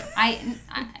think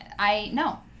I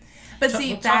no. But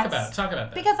Talk about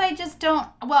that. Because I just don't.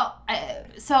 Well,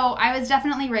 so I was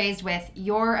definitely raised with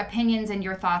your opinions and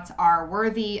your thoughts are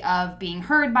worthy of being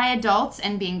heard by adults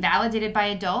and being validated by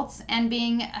adults and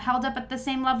being held up at the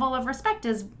same level of respect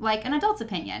as like an adult's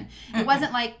opinion. It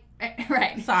wasn't like.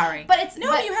 Right. Sorry. But it's you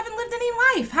haven't lived any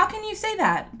life. How can you say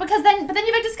that? Because then you have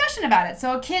a discussion about it.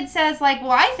 So a kid says like, well,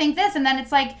 I think this, and then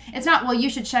it's like, it's not, well, you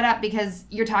should shut up because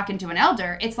you're talking to an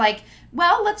elder. It's like,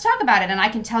 well, let's talk about it, and I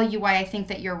can tell you why I think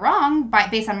that you're wrong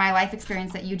based on my life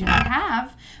experience that you do not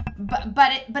have.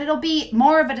 But it'll be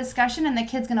more of a discussion, and the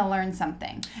kid's going to learn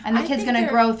something, and the kid's going to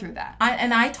grow through that.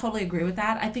 I totally agree with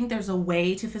that. I think there's a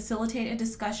way to facilitate a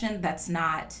discussion that's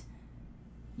not,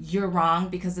 you're wrong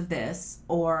because of this,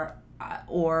 or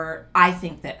I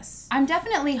think this. I'm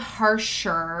definitely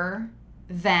harsher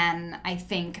than I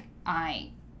think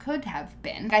I could have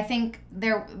been. I think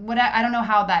I don't know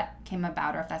how that came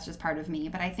about, or if that's just part of me,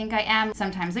 but I think I am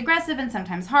sometimes aggressive and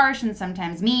sometimes harsh and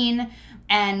sometimes mean,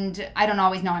 and I don't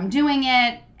always know I'm doing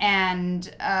it,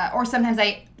 and or sometimes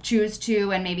I choose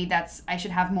to, and maybe I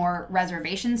should have more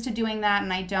reservations to doing that,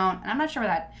 and I don't, and I'm not sure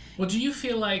where that. Well, do you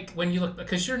feel like when you look,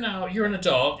 because you're an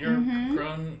adult, you're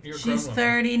grown, She's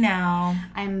 30 now.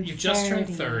 You just turned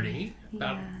 30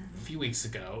 about a few weeks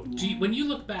ago. Yeah. When you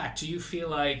look back, do you feel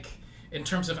like, in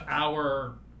terms of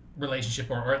our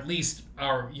relationship, or at least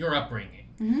your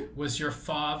upbringing, was your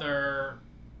father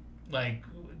like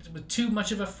too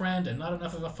much of a friend and not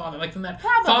enough of a father? Like from that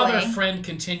father-friend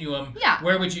continuum,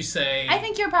 where would you say? I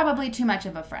think you're probably too much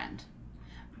of a friend.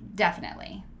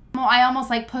 Definitely. Well, I almost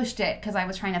like pushed it because I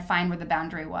was trying to find where the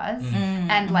boundary was,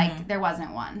 and like there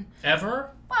wasn't one.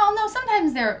 Ever? Well, no,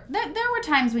 sometimes there were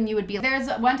times when you would be. There's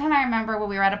one time I remember when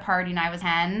we were at a party and I was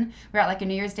 10. We were at like a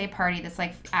New Year's Day party. This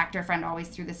like actor friend always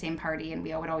threw the same party and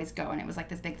we would always go, and it was like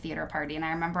this big theater party. And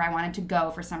I remember I wanted to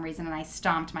go for some reason and I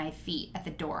stomped my feet at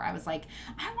the door. I was like,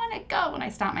 I want to go, and I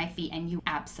stomped my feet. And you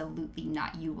absolutely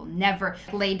not. You will never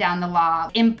lay down the law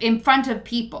in front of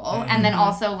people and then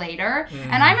also later.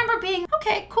 And I remember being,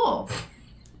 okay, cool.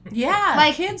 Yeah,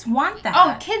 Like, kids want that.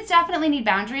 Oh, kids definitely need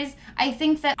boundaries. I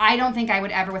think that I don't think I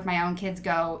would ever with my own kids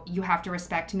go, you have to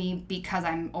respect me because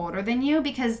I'm older than you,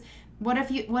 because what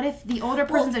if the older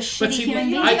person's a shitty see, human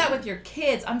You being? don't do that with your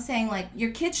kids. I'm saying, like, your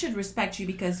kids should respect you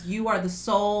because you are the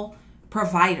sole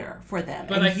provider for them,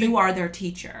 But and I think- you are their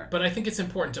teacher. But I think it's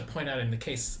important to point out in the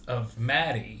case of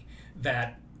Maddie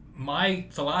that my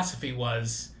philosophy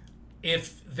was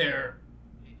if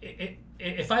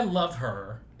I love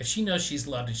her, if she knows she's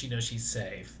loved and she knows she's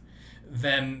safe,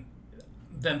 then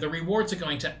the rewards are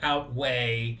going to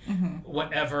outweigh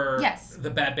whatever Yes. the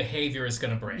bad behavior is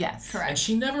going to bring. Yes. Correct.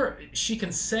 And she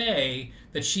can say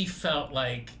that she felt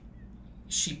like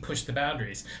she pushed the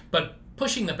boundaries, but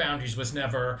pushing the boundaries was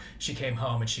never she came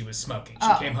home and she was smoking.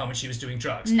 She came home and she was doing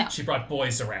drugs. No. She brought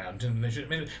boys around, and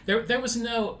there was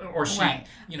no, or she, Right.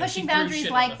 you know, Pushing she threw boundaries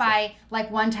shit on like the floor. by like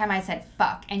one time I said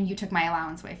fuck and you took my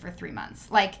allowance away for 3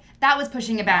 months. Like that was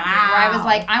pushing a boundary where I was Wow.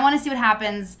 like, I want to see what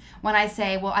happens when I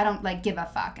say, well, I don't like give a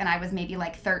fuck, and I was maybe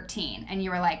like 13 and you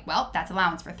were like, well, that's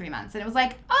allowance for 3 months, and it was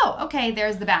like, oh, okay,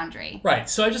 there's the boundary. Right.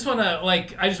 So I just want to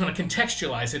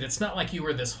contextualize it. It's not like you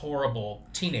were this horrible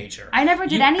teenager. I never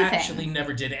did you anything. Actually,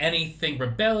 never did anything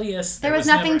rebellious. There was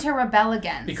nothing never, to rebel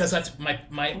against. because that's my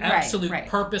absolute right.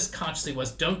 purpose consciously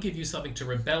was don't give you something to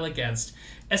rebel against,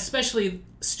 especially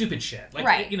stupid shit. Like,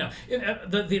 Right. you know,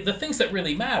 the things that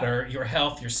really matter, your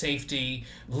health, your safety,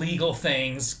 legal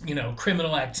things, you know,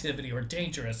 criminal activity or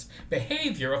dangerous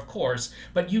behavior, of course,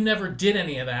 but you never did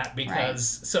any of that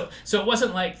because so it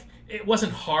wasn't like it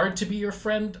wasn't hard to be your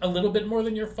friend a little bit more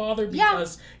than your father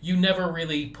because you never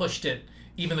really pushed it,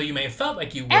 even though you may have felt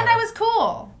like you were. and I was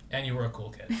cool. And you were a cool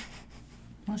kid.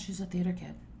 Well, she's a theater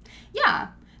kid. Yeah.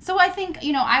 So I think,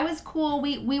 you know, I was cool.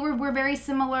 We're very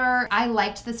similar. I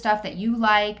liked the stuff that you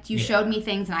liked. You showed me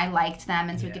things and I liked them,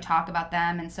 and so we could talk about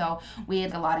them, and so we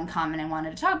had a lot in common and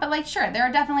wanted to talk. But like, sure, there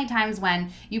are definitely times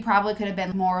when you probably could have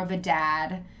been more of a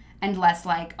dad and less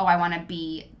like, oh, I want to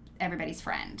be everybody's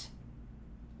friend.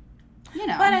 You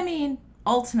know. But I mean,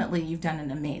 ultimately, you've done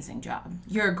an amazing job.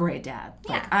 You're a great dad.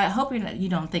 Like, I hope you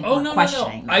don't think we're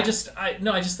questioning that.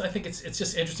 I think it's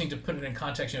just interesting to put it in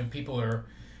context. You know, people are,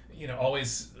 you know,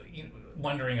 always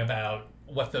wondering about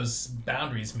what those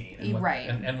boundaries mean and what, Right.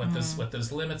 and what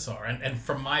those limits are. And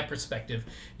from my perspective,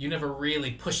 you never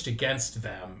really pushed against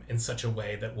them in such a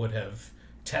way that would have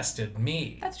tested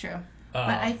me. That's true. But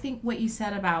I think what you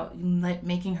said about like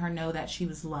making her know that she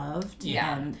was loved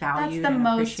and valued the and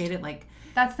most- appreciated, like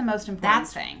That's the most important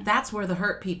thing. that's where the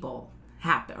hurt people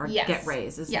happen or Yes. get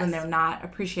raised is Yes. when they're not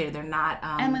appreciated. They're not.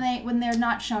 And when they're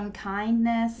not shown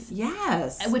kindness,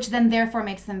 yes, which then therefore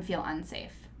makes them feel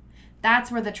unsafe.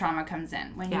 That's where the trauma comes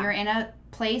in. When Yeah. you're in a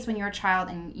place when you're a child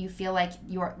and you feel like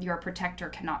your protector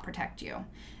cannot protect you.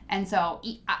 And so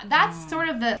that's sort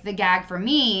of the gag for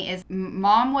me is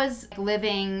mom was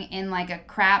living in like a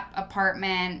crap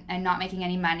apartment and not making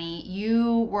any money.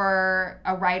 You were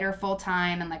a writer full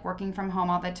time and like working from home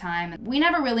all the time. We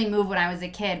never really moved when I was a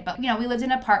kid, but you know, we lived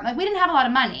in an apartment. Like we didn't have a lot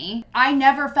of money. I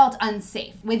never felt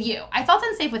unsafe with you. I felt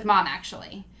unsafe with mom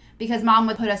actually. Because mom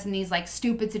would put us in these like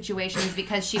stupid situations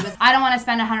because she was, I don't want to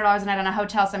spend $100 a night on a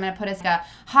hotel, so I'm going to put us in a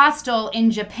hostel in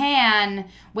Japan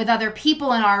with other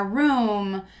people in our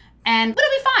room, and it'll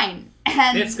be fine.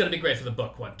 And It's going to be great for the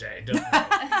book one day. Don't worry.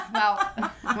 well,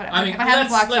 whatever. I mean, If I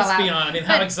haven't let's blocked it all be out. honest. I mean,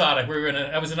 how But exotic.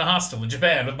 I was in a hostel in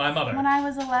Japan with my mother. when I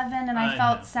was 11 and I I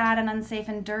felt know. sad and unsafe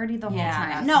and dirty the whole Yeah, time.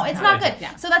 that's No, it's not not good.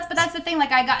 yeah. So that's the thing.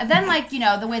 Like I got then like you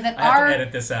know the way that I have our to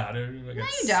edit this out. No, no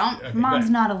you don't. Mom's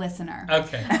not a listener.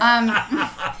 Okay.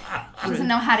 She doesn't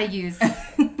know how to use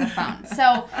the phone.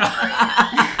 So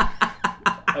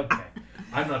Okay.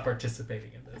 I'm not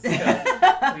participating in this.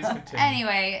 Please continue.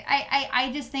 anyway,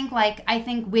 I just think like I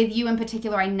think with you in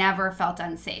particular, I never felt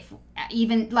unsafe.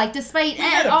 Even like despite we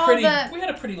had all we the had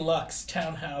a pretty luxe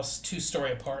townhouse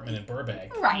 2-story apartment in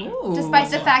Burbank. right, Ooh.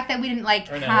 despite the fact that we didn't like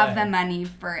Or in have LA. the money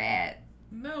for it.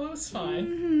 No, it was fine.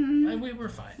 Mm-hmm. We were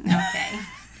fine. Okay.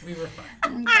 We were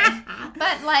fine. Okay.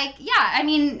 But like, yeah, I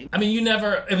mean, You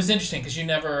never. It was interesting because you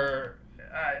never.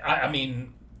 I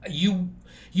mean,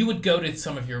 you would go to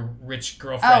some of your rich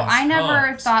girlfriends. oh, I never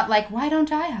homes, thought like, why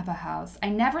don't I have a house? I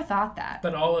never thought that.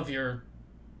 But all of your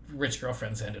rich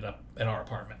girlfriends ended up at our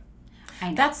apartment. I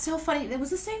know. That's so funny. It was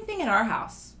the same thing at our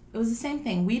house. it was the same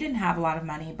thing. We didn't have a lot of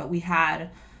money, but we had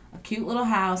a cute little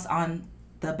house on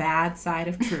the bad side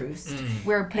of truce.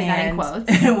 We're putting that in quotes.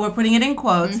 We're putting it in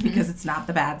quotes because it's not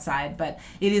the bad side, but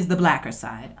it is the blacker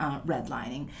side,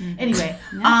 redlining. Anyway,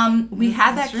 we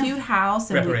had that cute house.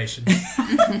 And Reparations.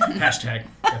 Hashtag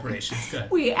reparations.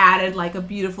 Good. we added like a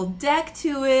beautiful deck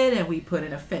to it, and we put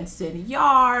in a fenced-in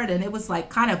yard, and it was like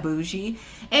kind of bougie.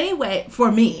 Anyway,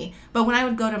 for me. But when I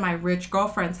would go to my rich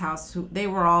girlfriend's house, they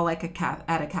were all like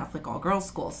at a Catholic all-girls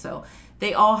school, so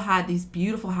they all had these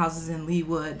beautiful houses in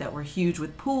Leawood that were huge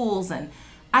with pools, and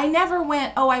I never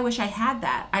went, oh, I wish I had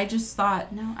that. I just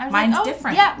thought, No, I was mine's like, oh,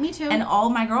 different. yeah, me too. And all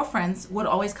my girlfriends would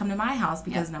always come to my house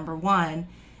because, number one,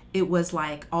 it was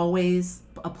like always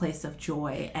a place of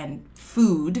joy and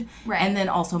food. Right. And then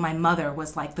also my mother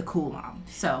was like the cool mom.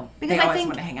 So Because they I always think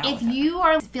want to hang out if with her.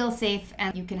 you feel safe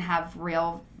and you can have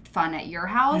real fun at your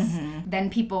house, then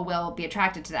people will be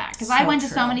attracted to that. Because I So went to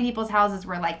so true. many people's houses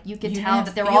where like you could You tell didn't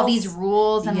that there were all feel these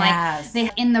rules and Yes.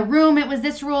 like in the room it was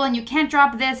this rule and you can't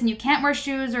drop this and you can't wear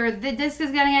shoes or this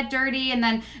is gonna get dirty and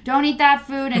then don't eat that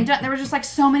food and there were just like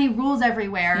so many rules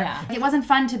everywhere. Yeah. It wasn't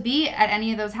fun to be at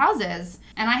any of those houses.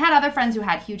 And I had other friends who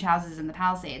had huge houses in the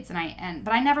Palisades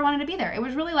but I never wanted to be there. It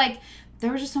was really like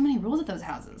there were just so many rules at those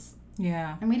houses.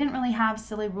 Yeah. And we didn't really have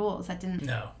silly rules that didn't.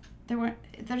 No.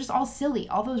 They're just all silly.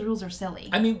 All those rules are silly.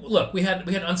 I mean, look, we had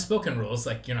unspoken rules,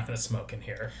 like you're not going to smoke in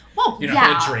here. Well, You're not yeah.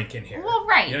 going to drink in here. Well,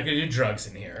 right. You're not going to do drugs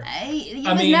in here. It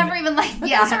I was mean- never even like But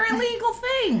yeah. those are illegal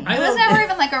things. I It was know- never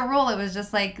even like a rule. It was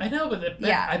just like I know, but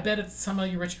Yeah. I bet at some of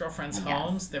your rich girlfriends' Yes.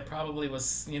 homes, there probably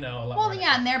was, a lot well, more.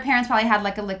 yeah, and their parents probably had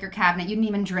like a liquor cabinet. You didn't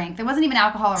even drink. There wasn't even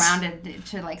alcohol around it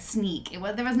to like sneak.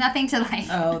 There was nothing to like.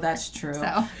 Oh, that's true.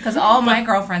 So- Because all my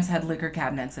girlfriends had liquor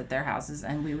cabinets at their houses,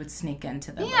 and we would sneak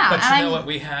into them. Yeah. But you and know I- what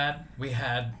we had? We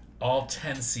had all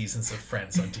 10 seasons of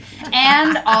Friends on DVD.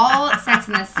 And all Sex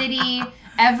in the City,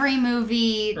 every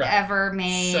movie Right. ever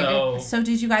made. So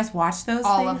did you guys watch those?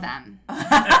 all things? of them.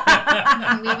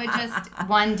 And we would just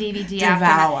one DVD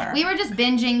Devour. after. We were just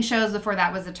binging shows before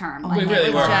that was a term. Like, We really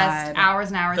it was were. just hours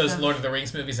and hours. Those of, Lord of the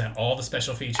Rings movies and all the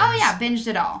special features. oh yeah, binged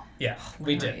it all. Yeah,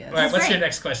 we did. Hilarious. All right, what's great. your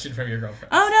next question from your girlfriend?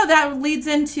 Oh no, that leads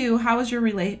into how has your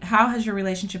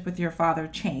relationship with your father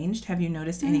changed? Have you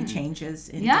noticed any changes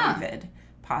in Yeah. David,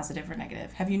 positive or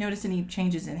negative? Have you noticed any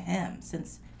changes in him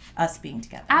since us being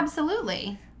together?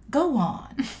 Absolutely. Go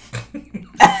on.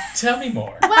 Tell me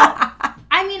more. Well,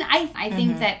 I mean, I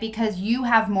think that because you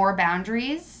have more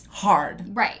boundaries, Hard.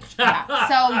 right? Yeah.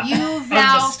 So you've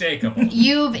now Unmistakable.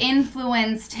 you've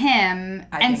influenced him,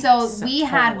 I and think so so, we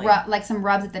had totally. like some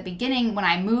rubs at the beginning when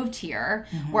I moved here,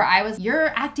 where I was, you're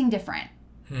acting different.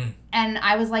 And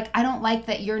I was like, I don't like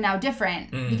that you're now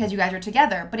different because you guys are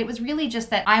together. But it was really just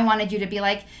that I wanted you to be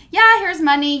like, yeah, here's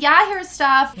money. Yeah, here's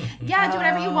stuff. Yeah, do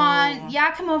whatever you want. Yeah,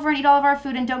 come over and eat all of our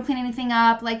food and don't clean anything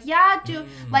up. Like, yeah, do.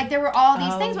 Like, there were all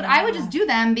these things. But I would just do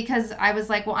them because I was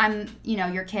like, well, I'm,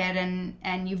 your kid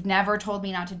and you've never told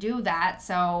me not to do that.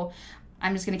 So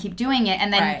I'm just going to keep doing it.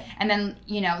 And then,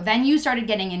 Right. then you started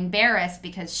getting embarrassed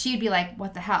because she'd be like,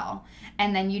 what the hell?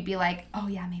 And then you'd be like, oh,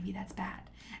 yeah, maybe that's bad.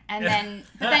 And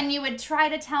then you would try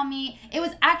to tell me. It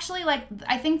was actually like,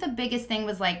 I think the biggest thing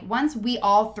was like, once we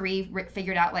all three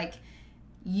figured out like,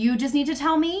 you just need to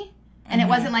tell me. And it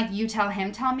wasn't like you tell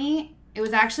me. It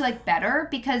was actually like better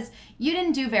because you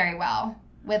didn't do very well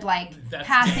with like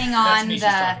passing that's on me the.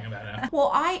 she's talking about now.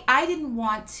 Well, I didn't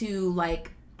want to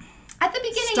like At the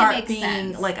beginning, start it makes being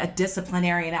sense. like a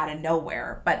disciplinarian out of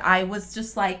nowhere, but I was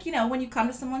just like, when you come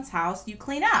to someone's house, you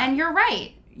clean up And you're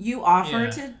right. you offer Yeah.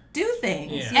 to do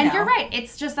things. Yeah. And you're right.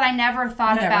 It's just that I never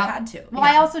thought You never about. had to. Well,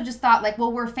 Yeah. I also just thought like,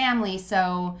 well, we're family,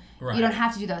 so Right. you don't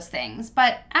have to do those things.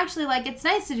 But actually, like, it's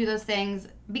nice to do those things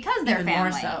because they're Even more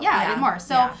family. so. Yeah, Yeah. even more.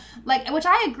 So, Yeah. like, which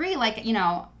I agree. Like,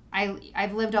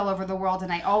 I've lived all over the world,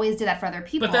 and I always did that for other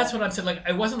people. But that's what I'm saying. Like,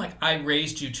 it wasn't like I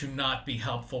raised you to not be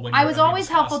helpful when you I were was at always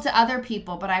people's helpful house. to other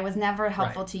people, but I was never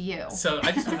helpful Right. to you. So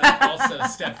I just want to also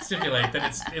stipulate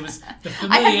that it was the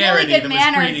I had really familiarity good that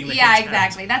manners. was breeding the Yeah, contempt.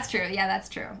 exactly. That's true. Yeah, that's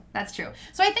true. That's true.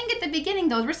 So I think at the beginning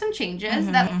those were some changes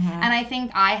and I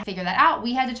think I figured that out.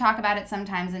 We had to talk about it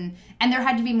sometimes and there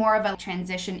had to be more of a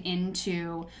transition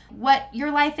into what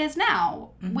your life is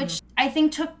now, which I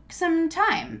think took some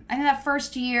time. I think that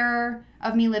first year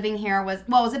of me living here was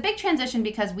a big transition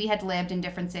because we had lived in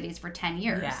different cities for 10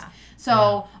 years. Yeah.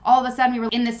 So all of a sudden we were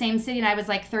in the same city and I was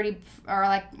like 30 or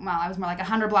like, well, I was more like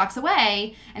 100 blocks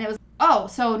away and it was oh,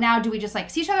 so now do we just like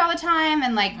see each other all the time?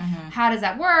 And like, how does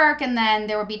that work? And then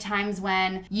there would be times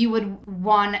when you would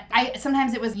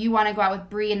sometimes it was you want to go out with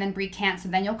Bree and then Bree can't, so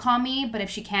then you'll call me. But if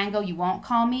she can go, you won't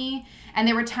call me. And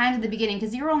there were times at the beginning,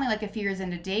 because you were only like a few years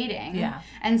into dating. Yeah.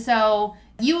 And so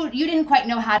you didn't quite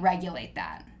know how to regulate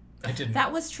that. I didn't.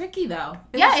 That was tricky, though.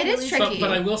 It is tricky. But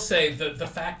I will say the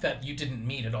fact that you didn't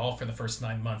meet at all for the first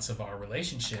 9 months of our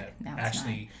relationship now it's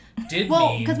actually did Well,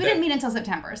 mean because we that- didn't meet until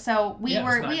September, so we Yeah, it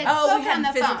was were we nine had months. Oh, we spoken on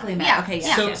hadn't the phone. physically met. Yeah. Okay,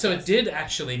 yeah. yeah. So it did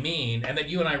actually mean, and that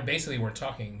you and I basically weren't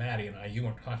talking, Maddie and I, you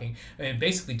weren't talking, and it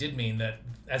basically did mean that,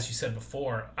 as you said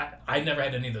before, I never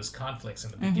had any of those conflicts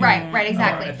in the beginning. Right,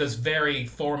 exactly. At those very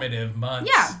formative months.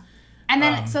 Yeah. And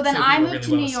then, so then so we I were moved really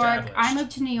to well New York. I established.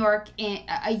 moved to New York in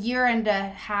a year and a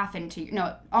half into,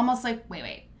 no, almost like,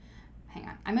 wait. Hang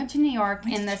on. I moved to New York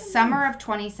in the summer of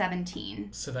 2017.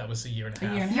 So that was a year and a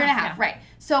half. Year and a half, right.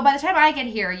 So by the time I get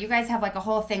here, you guys have like a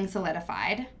whole thing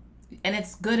solidified. And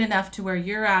it's good enough to where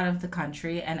you're out of the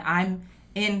country and I'm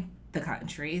in the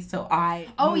country, so I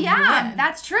Oh, moved yeah. you in.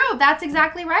 That's true. That's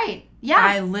exactly right. Yeah.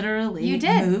 I literally You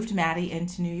did. moved Maddie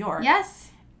into New York. Yes.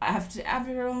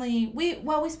 After only we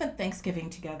spent Thanksgiving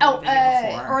together Oh, the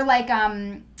year before. or like,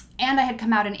 and I had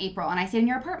come out in April and I stayed in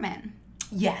your apartment.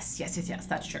 Yes,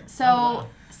 that's true. So,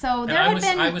 so And there had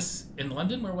been. I was in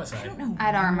London. Where was I? I don't know.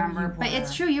 I don't where remember, you but were.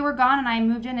 it's true. You were gone, and I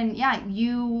moved in, and yeah,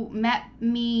 you met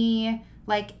me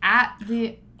like at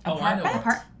the Oh, I know.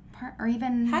 Apartment? or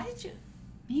even How did you?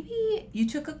 maybe You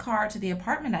took a car to the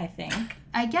apartment, I think.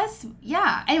 I guess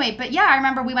yeah. Anyway, but yeah, I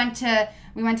remember we went to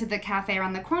the cafe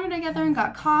around the corner together and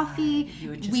got coffee.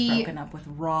 You had just broken up with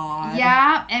Rod.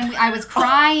 Yeah, and I was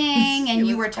crying, and She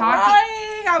you was were talking.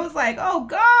 crying. I was like, oh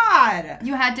God.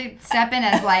 You had to step in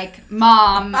as like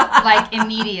mom, like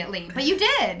immediately, but you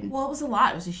did. Well, it was a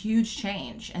lot. It was a huge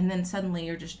change, and then suddenly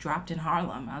you're just dropped in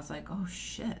Harlem. I was like, oh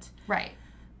shit. Right.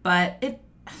 But it's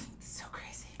so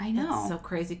crazy. I know. It's so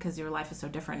crazy because your life is so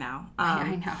different now.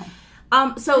 I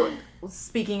know. So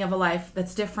speaking of a life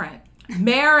that's different,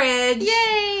 marriage.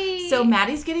 Yay! So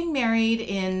Maddie's getting married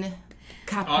in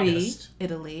Capri, August.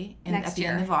 Italy, Next at the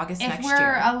year. end of August If next we're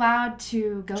year. allowed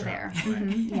to go there. Right.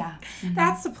 Mhm, yeah.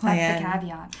 That's the That's plan. the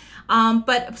caveat.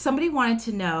 But somebody wanted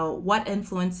to know, what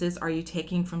influences are you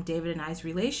taking from David and I's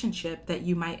relationship that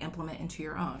you might implement into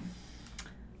your own?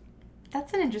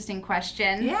 That's an interesting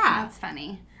question. Yeah. That's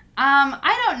funny.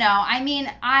 I don't know. I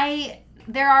mean,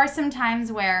 there are some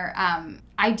times where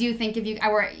I do think of you,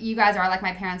 where you guys are like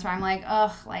my parents, where I'm like,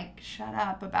 ugh, like, shut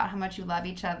up about how much you love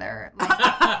each other. Like,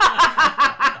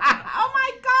 Oh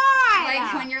my God!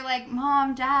 like when you're like,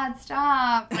 Mom, Dad,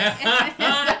 stop. Like,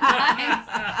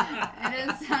 it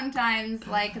is sometimes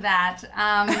like that.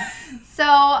 So,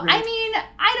 I mean,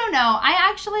 I don't know. I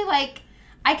actually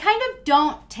I kind of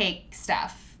don't take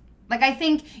stuff. Like, I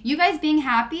think you guys being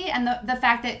happy and the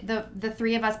fact that the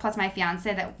three of us plus my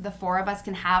fiance, that the four of us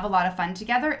can have a lot of fun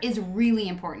together is really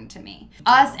important to me.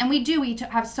 Us, and we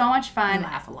have so much fun. We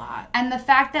laugh a lot. And the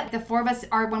fact that the four of us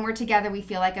are, when we're together, we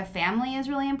feel like a family is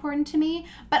really important to me.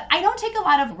 But I don't take a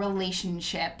lot of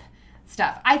relationship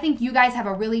stuff. I think you guys have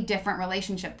a really different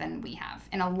relationship than we have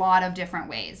in a lot of different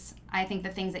ways. I think the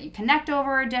things that you connect over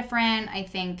are different. I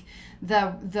think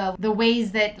the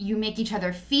ways that you make each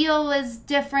other feel is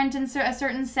different in a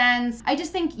certain sense. I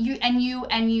just think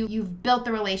you've built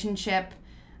the relationship,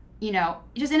 you know,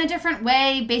 just in a different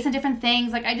way, based on different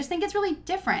things. Like, I just think it's really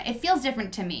different. It feels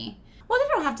different to me. Well, they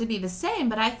don't have to be the same,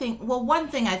 but I think, one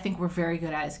thing I think we're very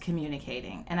good at is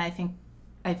communicating, and I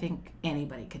think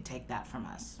anybody could take that from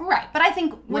us. Right, but I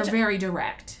think We're very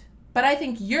direct. But I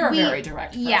think you're a very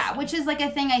direct person. Yeah, which is like a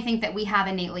thing I think that we have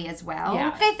innately as well.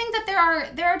 Yeah. I think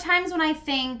that there are times when I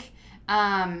think,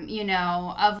 you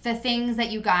know, of the things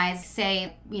that you guys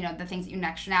say, you know, the things that you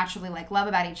naturally like love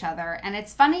about each other. And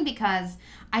it's funny because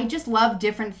I just love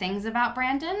different things about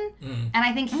Brandon. And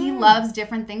I think he loves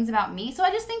different things about me. So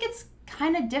I just think it's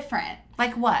kind of different.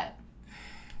 Like what?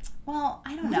 Well,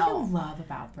 I don't What do know. you love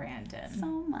about Brandon? So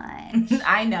much.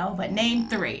 I know, but name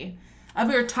 3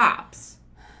 of your tops.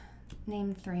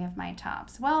 Name 3 of my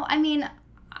tops. Well, I mean,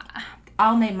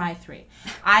 I'll name my 3.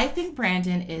 I think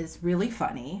Brandon is really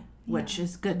funny, which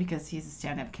is good because he's a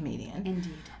stand-up comedian.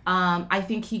 indeed. I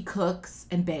think he cooks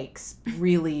and bakes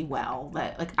really well.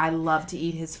 Like, I love to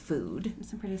eat his food.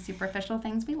 Some pretty superficial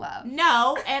things we love.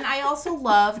 No, and I also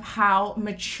love how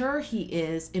mature he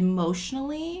is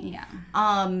emotionally.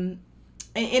 Yeah.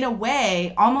 In a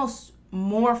way, almost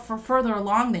more further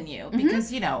along than you,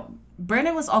 because, you know,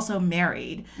 Brandon was also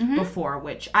married before,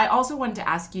 which I also wanted to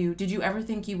ask you, did you ever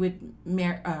think you would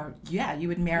marry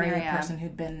a person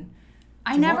who'd been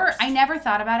I never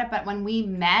thought about it, but when we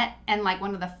met and like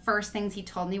one of the first things he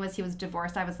told me was he was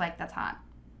divorced, I was like, that's hot.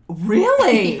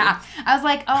 Really? Yeah. I was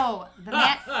like, oh, the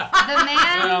man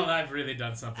Well, I've really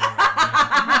done something wrong.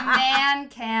 the man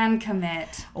can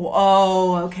commit.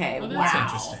 Oh, okay. Well, that's wow.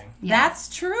 interesting. That's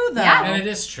true, though. Yeah. And it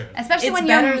is true. Especially It's when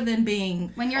better you're than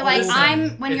being. when you're like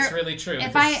Listen, when it's you're really true. if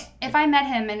because- I met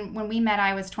him and when we met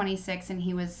I was 26 and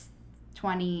he was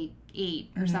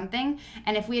 28 or something,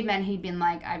 and if we had met he'd been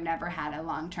like, I've never had a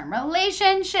long-term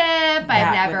relationship, I've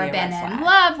That never would be a been red in flag.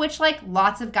 love, which like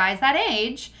lots of guys that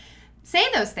age say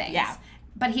those things. Yeah.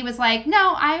 But he was like,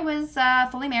 no, I was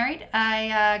fully married.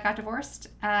 I got divorced.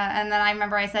 And then I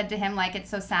remember I said to him, like, it's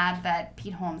so sad that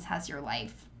Pete Holmes has your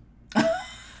life.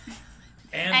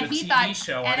 and the he TV thought,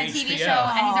 show on and a HBO. TV show,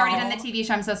 and he's already done the TV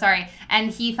show. I'm so sorry. And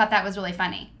he thought that was really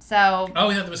funny. So, Oh,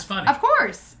 he thought that was funny. of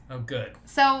course. Oh, good.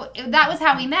 So that was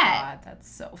how we met. God, that's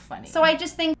so funny. So I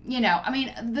just think, I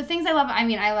mean, the things I love. I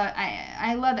mean,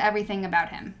 I love everything about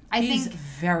him. He's think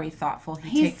very thoughtful. He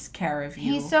he's- takes care of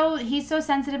you. he's so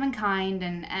sensitive and kind,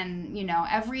 and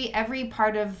every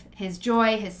part of his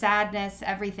joy, his sadness,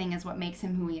 everything is what makes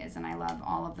him who he is, and I love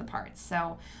all of the parts.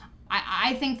 So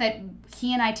I think that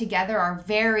he and I together are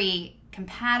very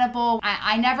compatible.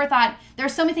 I never thought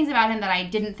there's so many things about him that I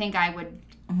didn't think I would.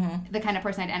 The kind of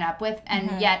person I'd end up with,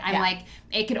 and yet I'm like,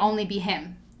 it could only be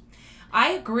him. I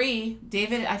agree,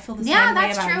 David. I feel the Yeah, same way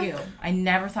that's about true. you. I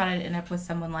never thought I'd end up with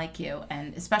someone like you,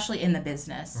 and especially in the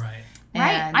business. Right.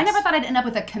 Right? And I never thought I'd end up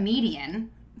with a comedian.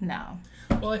 No.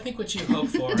 Well, I think what you hope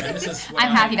for, and this is what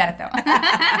I'm happy about it though.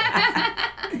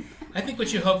 I think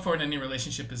what you hope for in any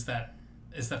relationship is that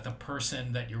the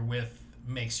person that you're with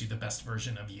makes you the best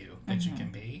version of you that you can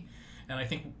be. And I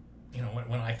think,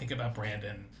 when I think about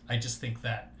Brandon, I just think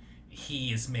that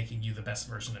he is making you the best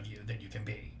version of you that you can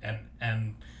be.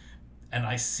 And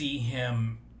I see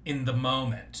him in the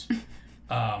moment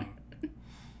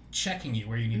checking you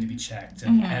where you need to be checked,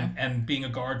 and being a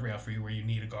guardrail for you where you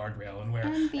need a guardrail, and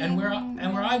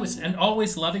where I was, and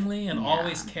always lovingly and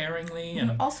always caringly,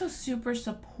 and Also super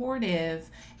supportive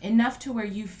enough to where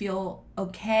you feel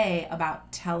okay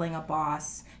about telling a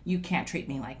boss, you can't treat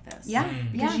me like this. Yeah.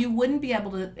 Because you wouldn't be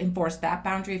able to enforce that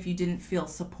boundary if you didn't feel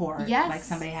support. Yes. Like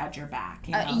somebody had your back.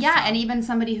 And even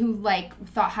somebody who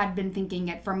had been thinking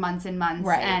it for months and months,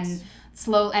 Right.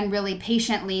 and really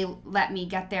patiently let me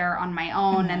get there on my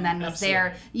own, and then was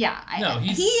there. Yeah,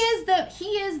 he is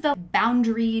the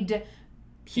boundaried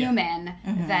human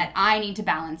that I need to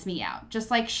balance me out,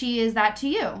 just like she is that to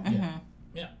you.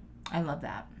 yeah. I love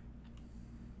that.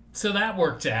 So that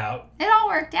worked out. It all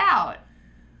worked out.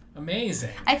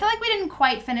 Amazing. I feel like we didn't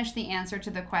quite finish the answer to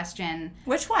the question.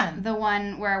 Which one? The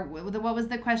one where what was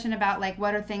the question about? Like,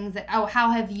 what are things that? Oh,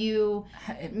 how have you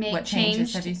What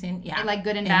changes have you seen? Yeah. like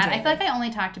good and In bad? I David. feel like I only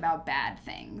talked about bad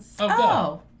things. Oh, good.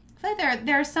 Oh. I feel like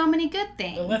there are so many good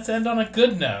things. Well, let's end on a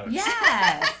good note.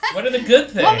 Yes. What are the good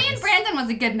things? Well, me and Brandon was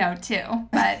a good note too,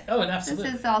 but Oh, and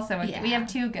absolutely. this is also Yeah. we have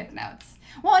two good notes.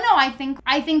 Well, no, I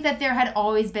think that there had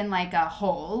always been like a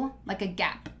hole, like a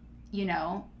gap,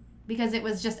 because it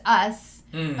was just us.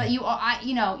 But you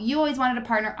always wanted a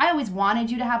partner. I always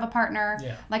wanted you to have a partner.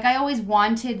 Yeah. Like I always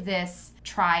wanted this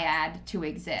triad to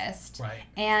exist. Right.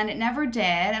 And it never did.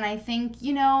 And I think,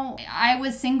 I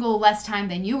was single less time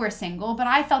than you were single, but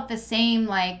I felt the same,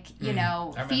 I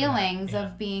remember feelings that, yeah.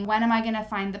 of being, when am I going to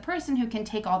find the person who can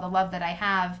take all the love that I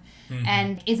have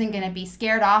and isn't going to be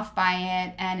scared off by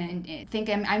it and think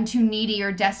I'm too needy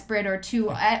or desperate or too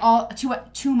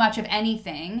much of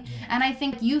anything. Yeah. And I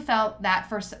think you felt that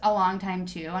for a long time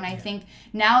too. And I think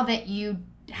now that you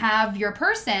have your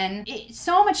person,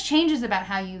 so much changes about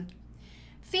how you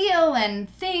feel and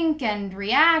think and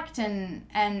react and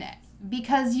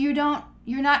because you're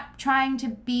not trying to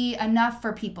be enough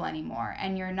for people anymore,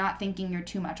 and you're not thinking you're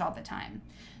too much all the time.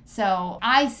 So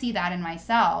I see that in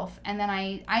myself, and then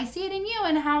I see it in you,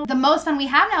 and how the most fun we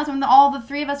have now is when all the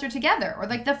three of us are together, or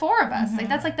like the four of us. Like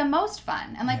that's like the most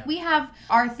fun, and like we have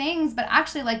our things, but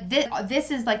actually like this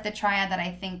is like the triad that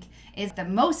I think is the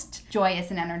most joyous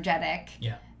and energetic.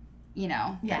 Yeah.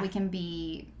 That we can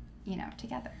be,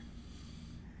 together.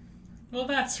 Well,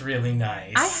 that's really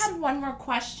nice. I had one more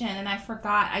question, and I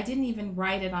forgot. I didn't even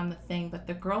write it on the thing, but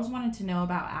the girls wanted to know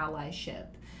about allyship.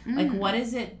 Like, what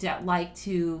is it like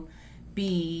to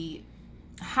be...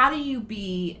 How do you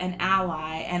be an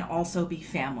ally and also be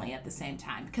family at the same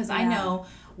time? Because I know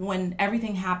when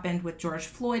everything happened with George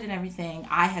Floyd and everything,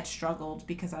 I had struggled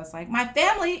because I was like, my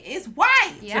family is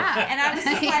white. Yeah. And I was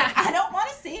just like, I don't want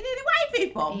to see any white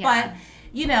people. Yeah.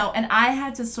 But... and I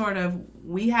had to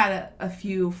we had a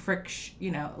few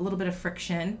friction, a little bit of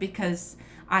friction because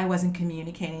I wasn't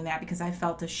communicating that because I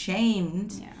felt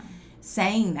ashamed. Yeah.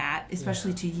 saying that,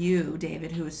 especially to you,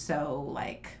 David, who is so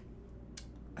like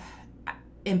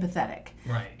empathetic.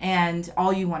 Right. And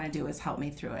all you want to do is help me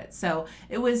through it. So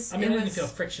it was. I mean, I didn't feel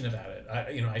friction about it.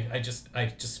 I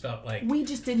just felt like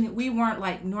we weren't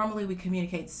like, normally we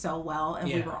communicate so well, and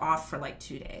we Yeah. were off for like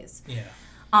 2 days. Yeah.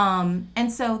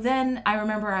 And so then I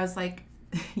remember I was like,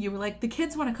 you were like, the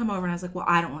kids want to come over, and I was like, well,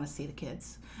 I don't want to see the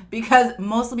kids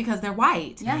mostly because they're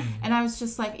white. Yeah. And I was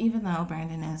just like, even though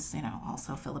Brandon is,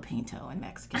 also Filipino and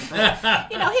Mexican, but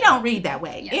he don't read that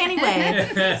way. Yeah.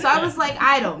 Anyway, so I was like,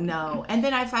 I don't know. And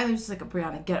then I finally was just like,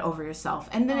 Brianna, get over yourself.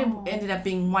 And then it ended up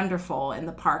being wonderful in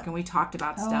the park, and we talked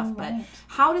about stuff. But right.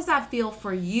 how does that feel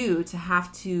for you to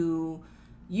have to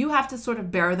sort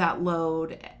of bear that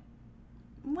load?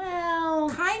 Well,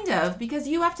 kind of, because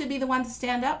you have to be the one to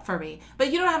stand up for me.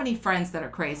 But you don't have any friends that are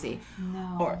crazy.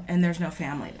 No. And there's no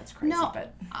family that's crazy. No.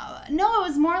 But No, it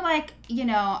was more like,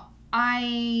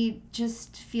 I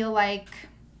just feel like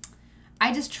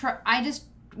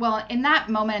well, in that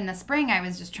moment in the spring, I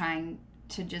was just trying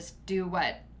to just do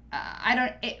what, I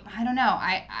don't know.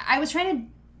 I was trying to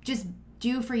just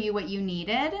do for you what you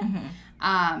needed.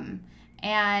 Mm-hmm.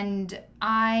 And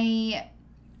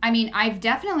I mean, I've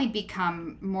definitely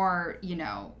become more,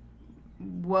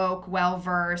 woke,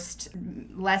 well-versed,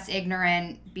 less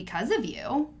ignorant because of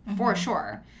you, for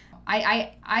sure.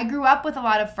 I grew up with a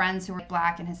lot of friends who were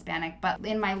Black and Hispanic, but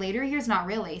in my later years, not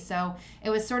really. So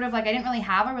it was sort of like I didn't really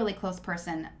have a really close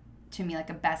person to me, like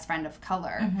a best friend of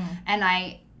color. And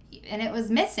it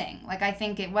was missing. Like, I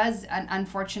think it was an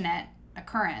unfortunate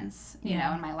occurrence, in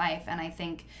my life. And I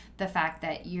think the fact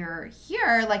that you're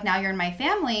here, like now you're in my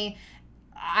family,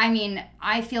 I mean,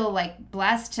 I feel like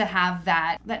blessed to have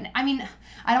that. I mean,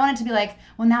 I don't want it to be like,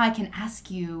 well, now I can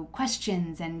ask you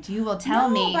questions and you will tell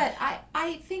me. But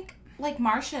I think, like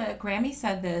Marsha Grammy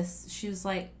said this, she was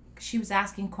like, she was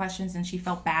asking questions and she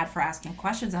felt bad for asking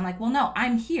questions. I'm like, well, no,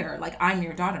 I'm here. Like, I'm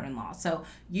your daughter-in-law. So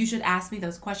you should ask me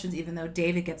those questions, even though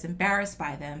David gets embarrassed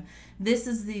by them. This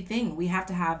is the thing. We have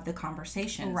to have the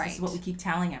conversations. Right. This is what we keep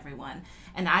telling everyone.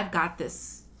 And I've got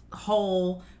this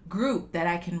whole group that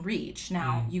I can reach.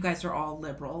 Now, you guys are all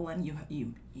liberal and you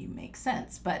make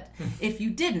sense. But if you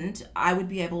didn't, I would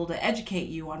be able to educate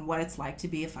you on what it's like to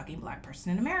be a fucking Black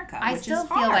person in America. I which still is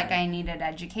feel hard. like I needed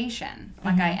education.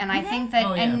 Like I think that,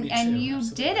 Oh, yeah, me and too, you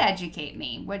absolutely. did educate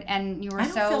me. And you were I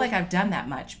don't so. feel like I've done that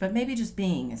much, but maybe just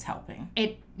being is helping.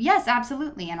 Yes,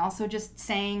 absolutely. And also just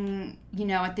saying,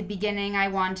 at the beginning I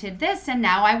wanted this and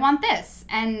now I want this.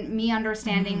 And me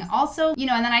understanding also, and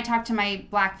then I talk to my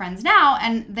Black friends now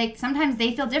and sometimes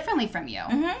they feel differently from you.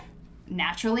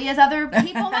 Naturally, as other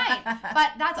people might.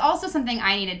 But that's also something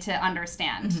I needed to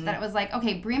understand. That it was like,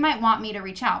 okay, Brie might want me to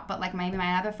reach out, but like maybe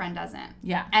my other friend doesn't.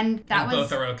 Yeah. And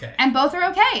both are okay. And both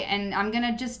are okay. And I'm going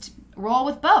to just roll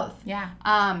with both. Yeah.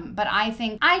 But I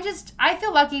think I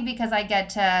feel lucky because I get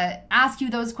to ask you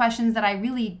those questions that I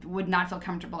really would not feel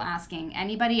comfortable asking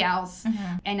anybody else.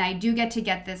 And I do get to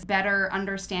get this better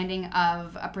understanding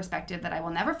of a perspective that I will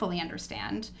never fully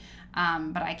understand.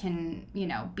 But I can,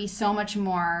 be so much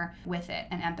more with it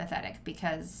and empathetic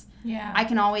because I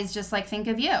can always just like think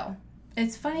of you.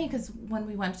 It's funny because when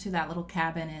we went to that little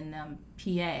cabin in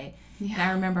PA, and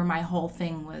I remember my whole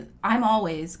thing was, I'm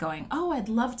always going, oh, I'd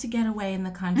love to get away in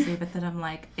the country, but then I'm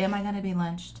like, am I going to be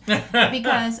lynched?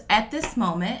 Because at this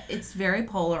moment, it's very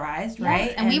polarized,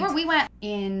 right? And we went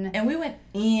in... And we went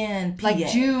in PA. Like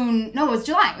June... No, it was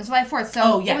July. It was July 4th.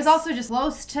 So it was also just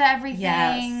close to everything.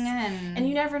 Yes. And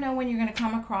you never know when you're going to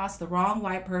come across the wrong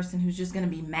white person who's just going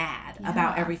to be mad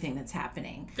about everything that's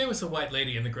happening. There was a white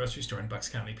lady in the grocery store in Bucks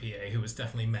County, PA, who was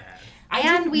definitely mad.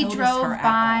 And we drove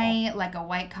by like a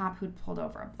white cop who'd pulled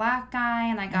over a Black guy,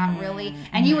 and I got really...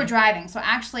 And you were driving, so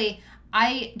actually...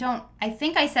 I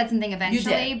think I said something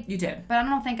eventually. You did. But I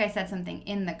don't think I said something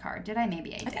in the car. Did I?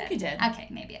 Maybe I did. I think you did. Okay,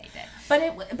 maybe I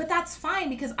did. But that's fine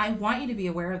because I want you to be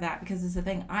aware of that because it's the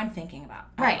thing I'm thinking about.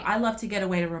 Right. I love to get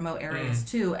away to remote areas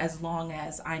too as long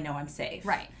as I know I'm safe.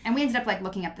 Right. And we ended up like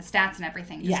looking up the stats and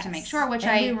everything just to make sure, which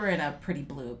we were in a pretty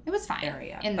blue it was fine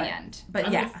area in the end.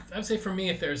 But I would say for me,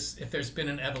 if there's been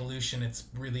an evolution, it's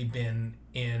really been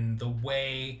in the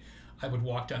way I would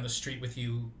walk down the street with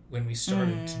you when we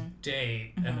started to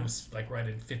date, and it was like right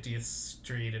at 50th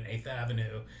Street and 8th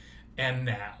Avenue, and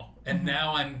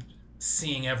now I'm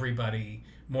seeing everybody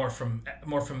more from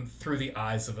through the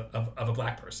eyes of a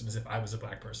Black person, as if I was a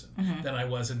Black person, than I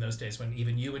was in those days when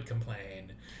even you would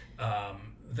complain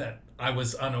that I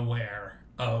was unaware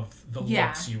of the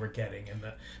looks you were getting, and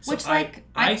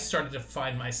I started to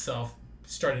find myself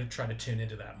started to try to tune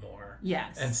into that more.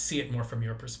 Yes. And see it more from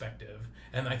your perspective.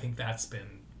 And I think that's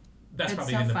been That's It's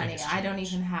probably so been the funny. biggest I don't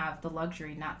change. even have the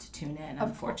luxury not to tune in, Of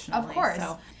unfortunately. course.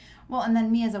 So, Well, and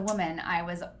then me as a woman, I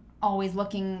was always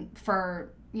looking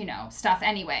for, stuff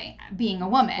anyway, being a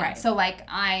woman. Right. So, like,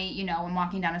 I'm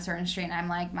walking down a certain street and I'm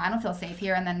like, I don't feel safe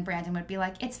here. And then Brandon would be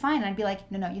like, it's fine. And I'd be like,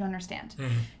 no, you don't understand.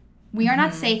 Mm-hmm. We are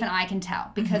not safe, and I can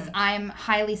tell because I'm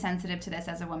highly sensitive to this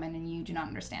as a woman, and you do not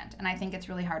understand. And I think it's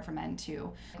really hard for men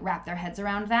to wrap their heads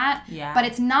around that. Yeah. But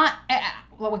it's not.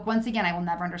 Once again, I will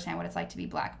never understand what it's like to be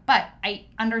black, but I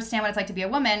understand what it's like to be a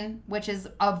woman, which is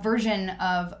a version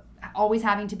of always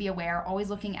having to be aware, always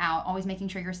looking out, always making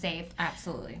sure you're safe.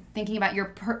 absolutely. Thinking about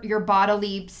your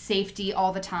bodily safety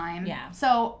all the time. Yeah.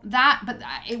 So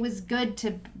it was good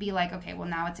to be like, okay, well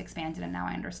now it's expanded and now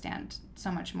I understand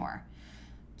so much more.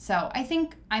 So I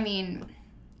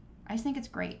just think it's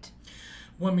great.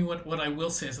 Well, I mean, what I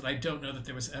will say is that I don't know that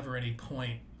there was ever any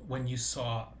point when you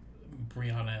saw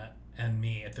Brianna and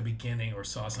me at the beginning or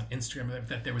saw us on Instagram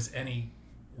that there was any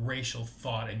racial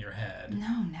thought in your head.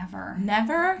 No, never.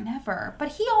 Never? Never. But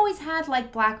he always had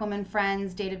like black women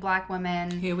friends, dated black women.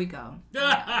 Here we go.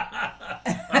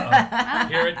 Uh-oh.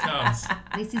 Here it comes.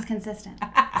 At least he's consistent.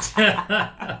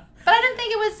 But I didn't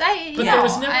think it was. But there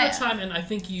was never a time, and I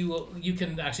think you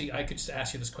can actually, I could just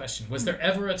ask you this question. Was there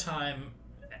ever a time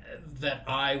that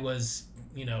I was,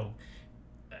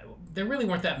 there really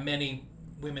weren't that many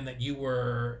women that you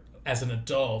were, as an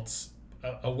adult,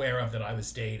 aware of that I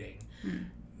was dating?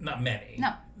 Not many.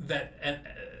 No.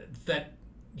 That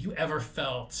you ever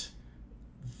felt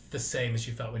the same as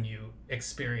you felt when you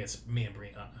experienced me and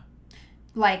Brianna?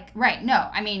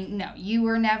 No, you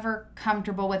were never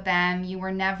comfortable with them. You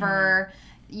were never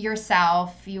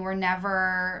yourself. You were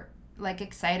never like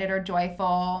excited or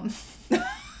joyful.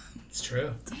 It's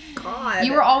true. God.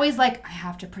 You were always like, I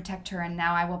have to protect her and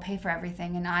now I will pay for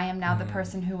everything and I am now the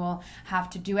person who will have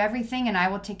to do everything and I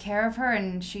will take care of her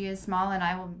and she is small and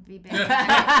I will be big.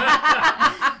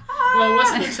 Well, it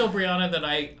wasn't until Brianna that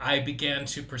I began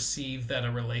to perceive that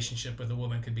a relationship with a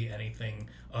woman could be anything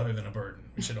other than a burden,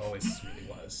 which it always really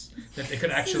was. That it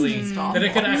could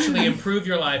actually improve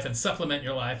your life and supplement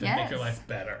your life and make your life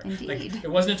better. Indeed. Like, it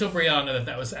wasn't until Brianna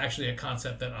that was actually a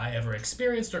concept that I ever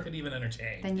experienced or could even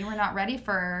entertain. Then you were not ready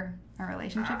for a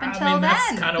relationship until I mean, then.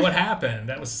 that's kind of what happened.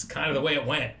 That was kind of the way it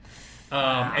went.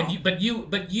 But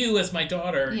you as my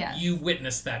daughter, you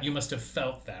witnessed that. You must have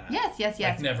felt that. Yes.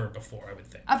 Like never before, I would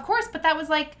think. Of course, but that was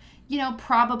like,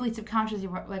 probably subconsciously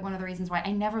like one of the reasons why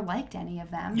I never liked any of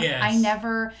them. Yes. I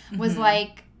never was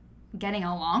like getting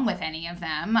along with any of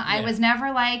them. I was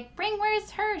never like,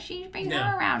 where's her? She brings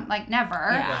her around. Like,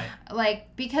 never. Yeah.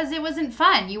 Like, because it wasn't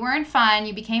fun. You weren't fun.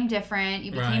 You became different.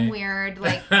 You became weird.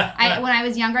 Like, when I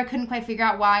was younger, I couldn't quite figure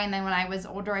out why. And then when I was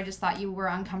older, I just thought you were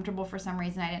uncomfortable for some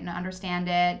reason. I didn't understand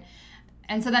it.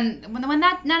 And so then when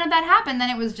none of that happened, then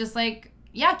it was just like,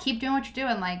 yeah, keep doing what you're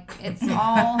doing. Like, it's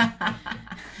all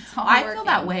I working. feel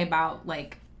that way about,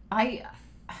 like,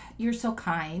 you're so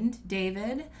kind,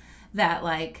 David, that,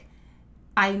 like,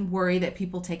 I worry that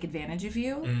people take advantage of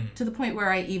you to the point where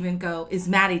I even go, is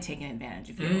Maddie taking advantage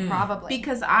of you? Probably.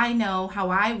 Because I know how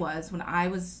I was when I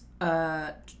was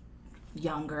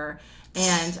younger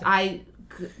and I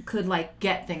could like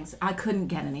get things. I couldn't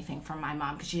get anything from my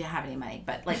mom because she didn't have any money.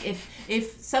 But like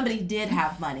if somebody did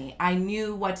have money, I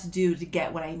knew what to do to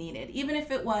get what I needed. Even if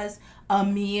it was a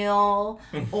meal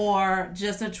or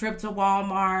just a trip to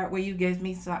Walmart where you give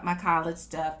me my college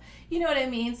stuff. You know what I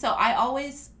mean? So I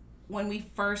always, when we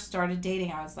first started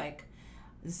dating, I was like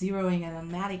zeroing in on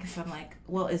Maddie because I'm like,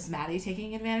 well, is Maddie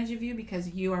taking advantage of you because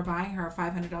you are buying her a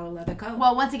 $500 leather coat?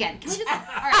 Well, once again, can we just? All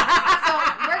right. So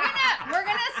we're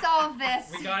gonna solve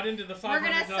this. We got into the $500. We're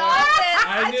gonna solve this.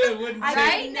 I knew it wouldn't take.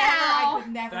 I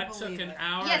could never That took believe an it.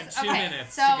 hour Yes, and 2 okay,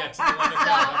 minutes so- to get to the leather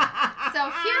coat. So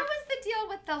here was the deal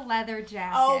with the leather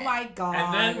jacket. Oh my god!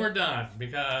 And then we're done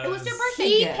because It was your birthday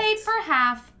He gift. paid for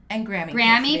half. And Grammy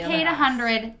Paid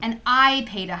 $100, and I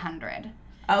paid $100.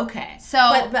 Okay. So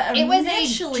but it was a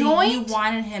initially joint. you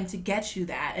wanted him to get you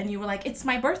that, and you were like, "It's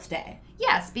my birthday."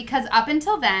 Yes, because up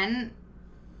until then,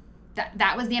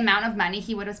 that was the amount of money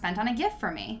he would have spent on a gift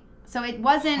for me. So it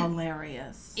wasn't.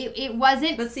 Hilarious. It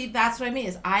wasn't But see, that's what I mean.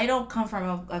 Is I don't come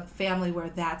from a family where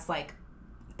that's like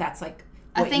a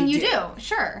what thing you do.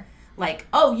 Sure. Like,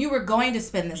 oh, you were going to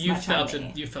spend this much on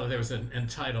me. You felt there was an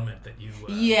entitlement that you.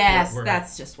 Yes, were,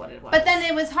 that's just what it was. But then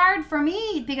it was hard for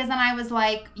me because then I was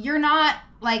like, you're not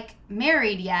like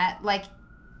married yet. Like,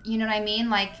 you know what I mean?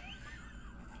 Like,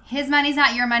 his money's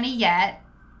not your money yet.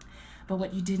 But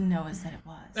what you didn't know is that it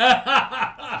was.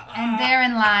 And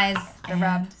therein lies the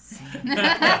rub.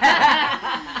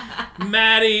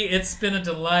 Maddie, it's been a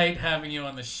delight having you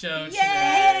on the show today.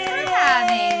 Yay for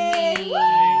having me.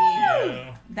 Thank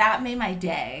you. That made my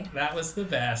day. That was the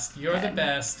best. You're the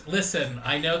best. Listen,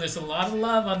 I know there's a lot of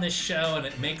love on this show, and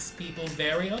it makes people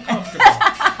very uncomfortable.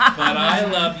 But I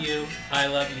love you. I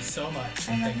love you so much.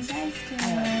 I love you guys too.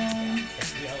 I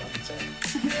love you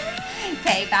too.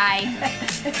 Okay, bye.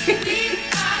 We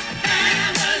are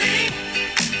family.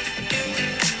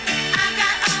 I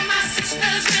got all my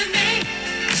sisters with me.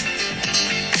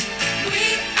 We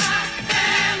are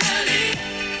family.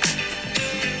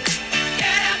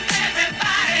 Get up,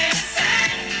 everybody,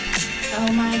 sing.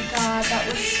 Oh my god, that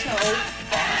was so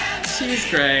fun. She's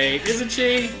great, isn't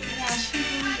she? Yeah, she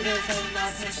really is. I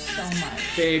love her so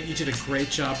much. Babe, you did a great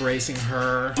job raising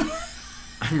her.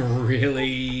 I'm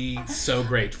really so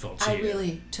grateful to I you.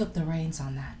 really took the reins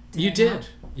on that. You I did. not?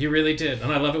 You really did.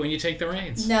 And I love it when you take the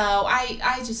reins. No,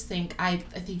 I just think I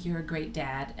think you're a great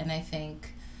dad, and I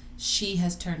think she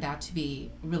has turned out to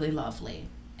be really lovely.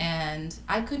 And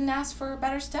I couldn't ask for a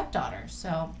better stepdaughter.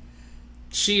 So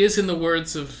She is, in the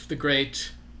words of the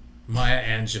great Maya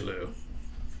Angelou,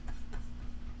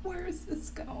 where is this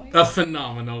going? a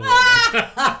phenomenal woman.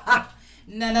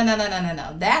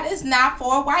 No. That is not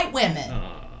for white women.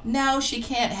 Aw. No, she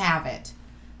can't have it.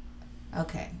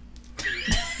 Okay.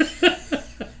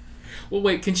 Well,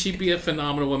 wait, can she be a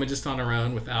phenomenal woman just on her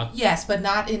own without... Yes, but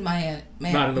not in my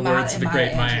Not in the words of the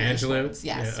great Maya Angelou's Angelou? words.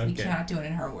 Yes, Yeah, we okay. cannot do it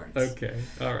in her words. Okay,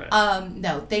 all right.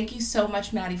 No, thank you so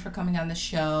much, Maddie, for coming on the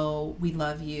show. We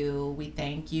love you. We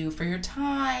thank you for your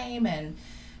time and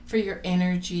for your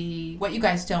energy. What you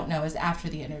guys don't know is after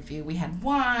the interview, we had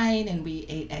wine and we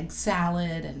ate egg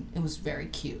salad, and it was very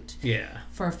cute Yeah.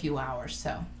 for a few hours.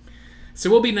 So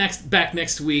we'll be back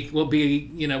next week. We'll be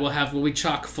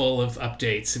chock full of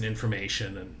updates and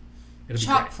information, and it'll be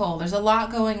Chock great. full. There's a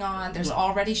lot going on. There's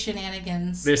already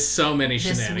shenanigans There's so many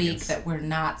this shenanigans. week that we're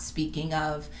not speaking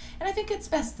of, and I think it's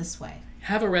best this way.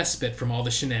 Have a respite from all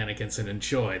the shenanigans and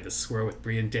enjoy the Swirl with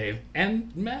Bree and Dave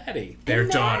and Maddie, their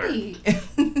And daughter. Maddie.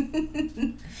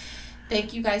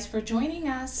 Thank you guys for joining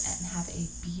us, and have a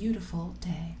beautiful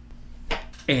day.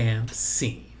 And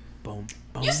scene. Boom,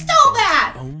 boom, You stole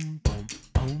that! boom, boom,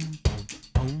 boom, boom,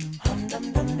 boom. Hum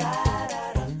dum dum da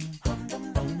da dum. Hum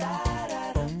dum dum da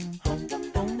da dum. Hum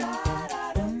dum dum da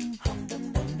da dum. Hum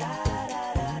dum dum da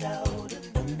da da do.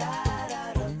 Dum dum da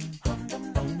da dum. Hum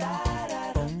dum dum da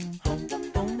da dum. Hum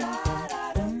dum dum da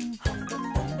da dum. Hum dum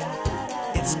dum da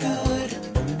da. It's good,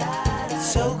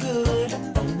 so good.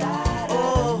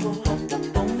 Oh,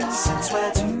 since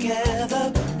we're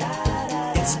together,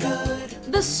 it's good.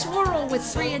 The Swirl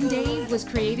with Bree and Dave was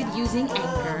created using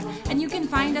Anchor, and you can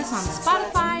find us on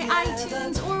Spotify,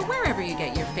 iTunes, or wherever you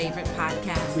get your favorite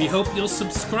podcasts. We hope you'll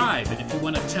subscribe, and if you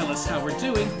want to tell us how we're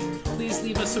doing, please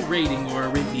leave us a rating or a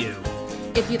review.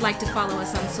 If you'd like to follow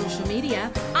us on social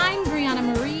media, I'm Brianna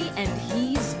Marie, and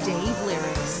he's Dave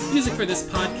Lyrics. Music for this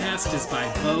podcast is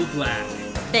by Bo Black.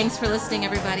 Thanks for listening,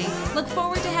 everybody. Look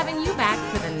forward to having you back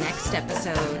for the next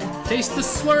episode. Taste the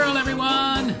swirl,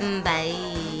 everyone! Bye.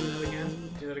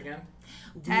 Do that again.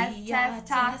 Test, test,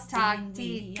 talk, talk,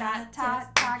 tea, talk,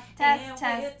 talk, talk, test,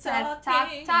 test, test, talk, talk,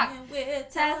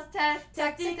 test, test,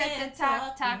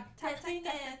 talk, talk, talk, talk,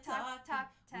 talk, talk, talk,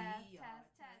 test.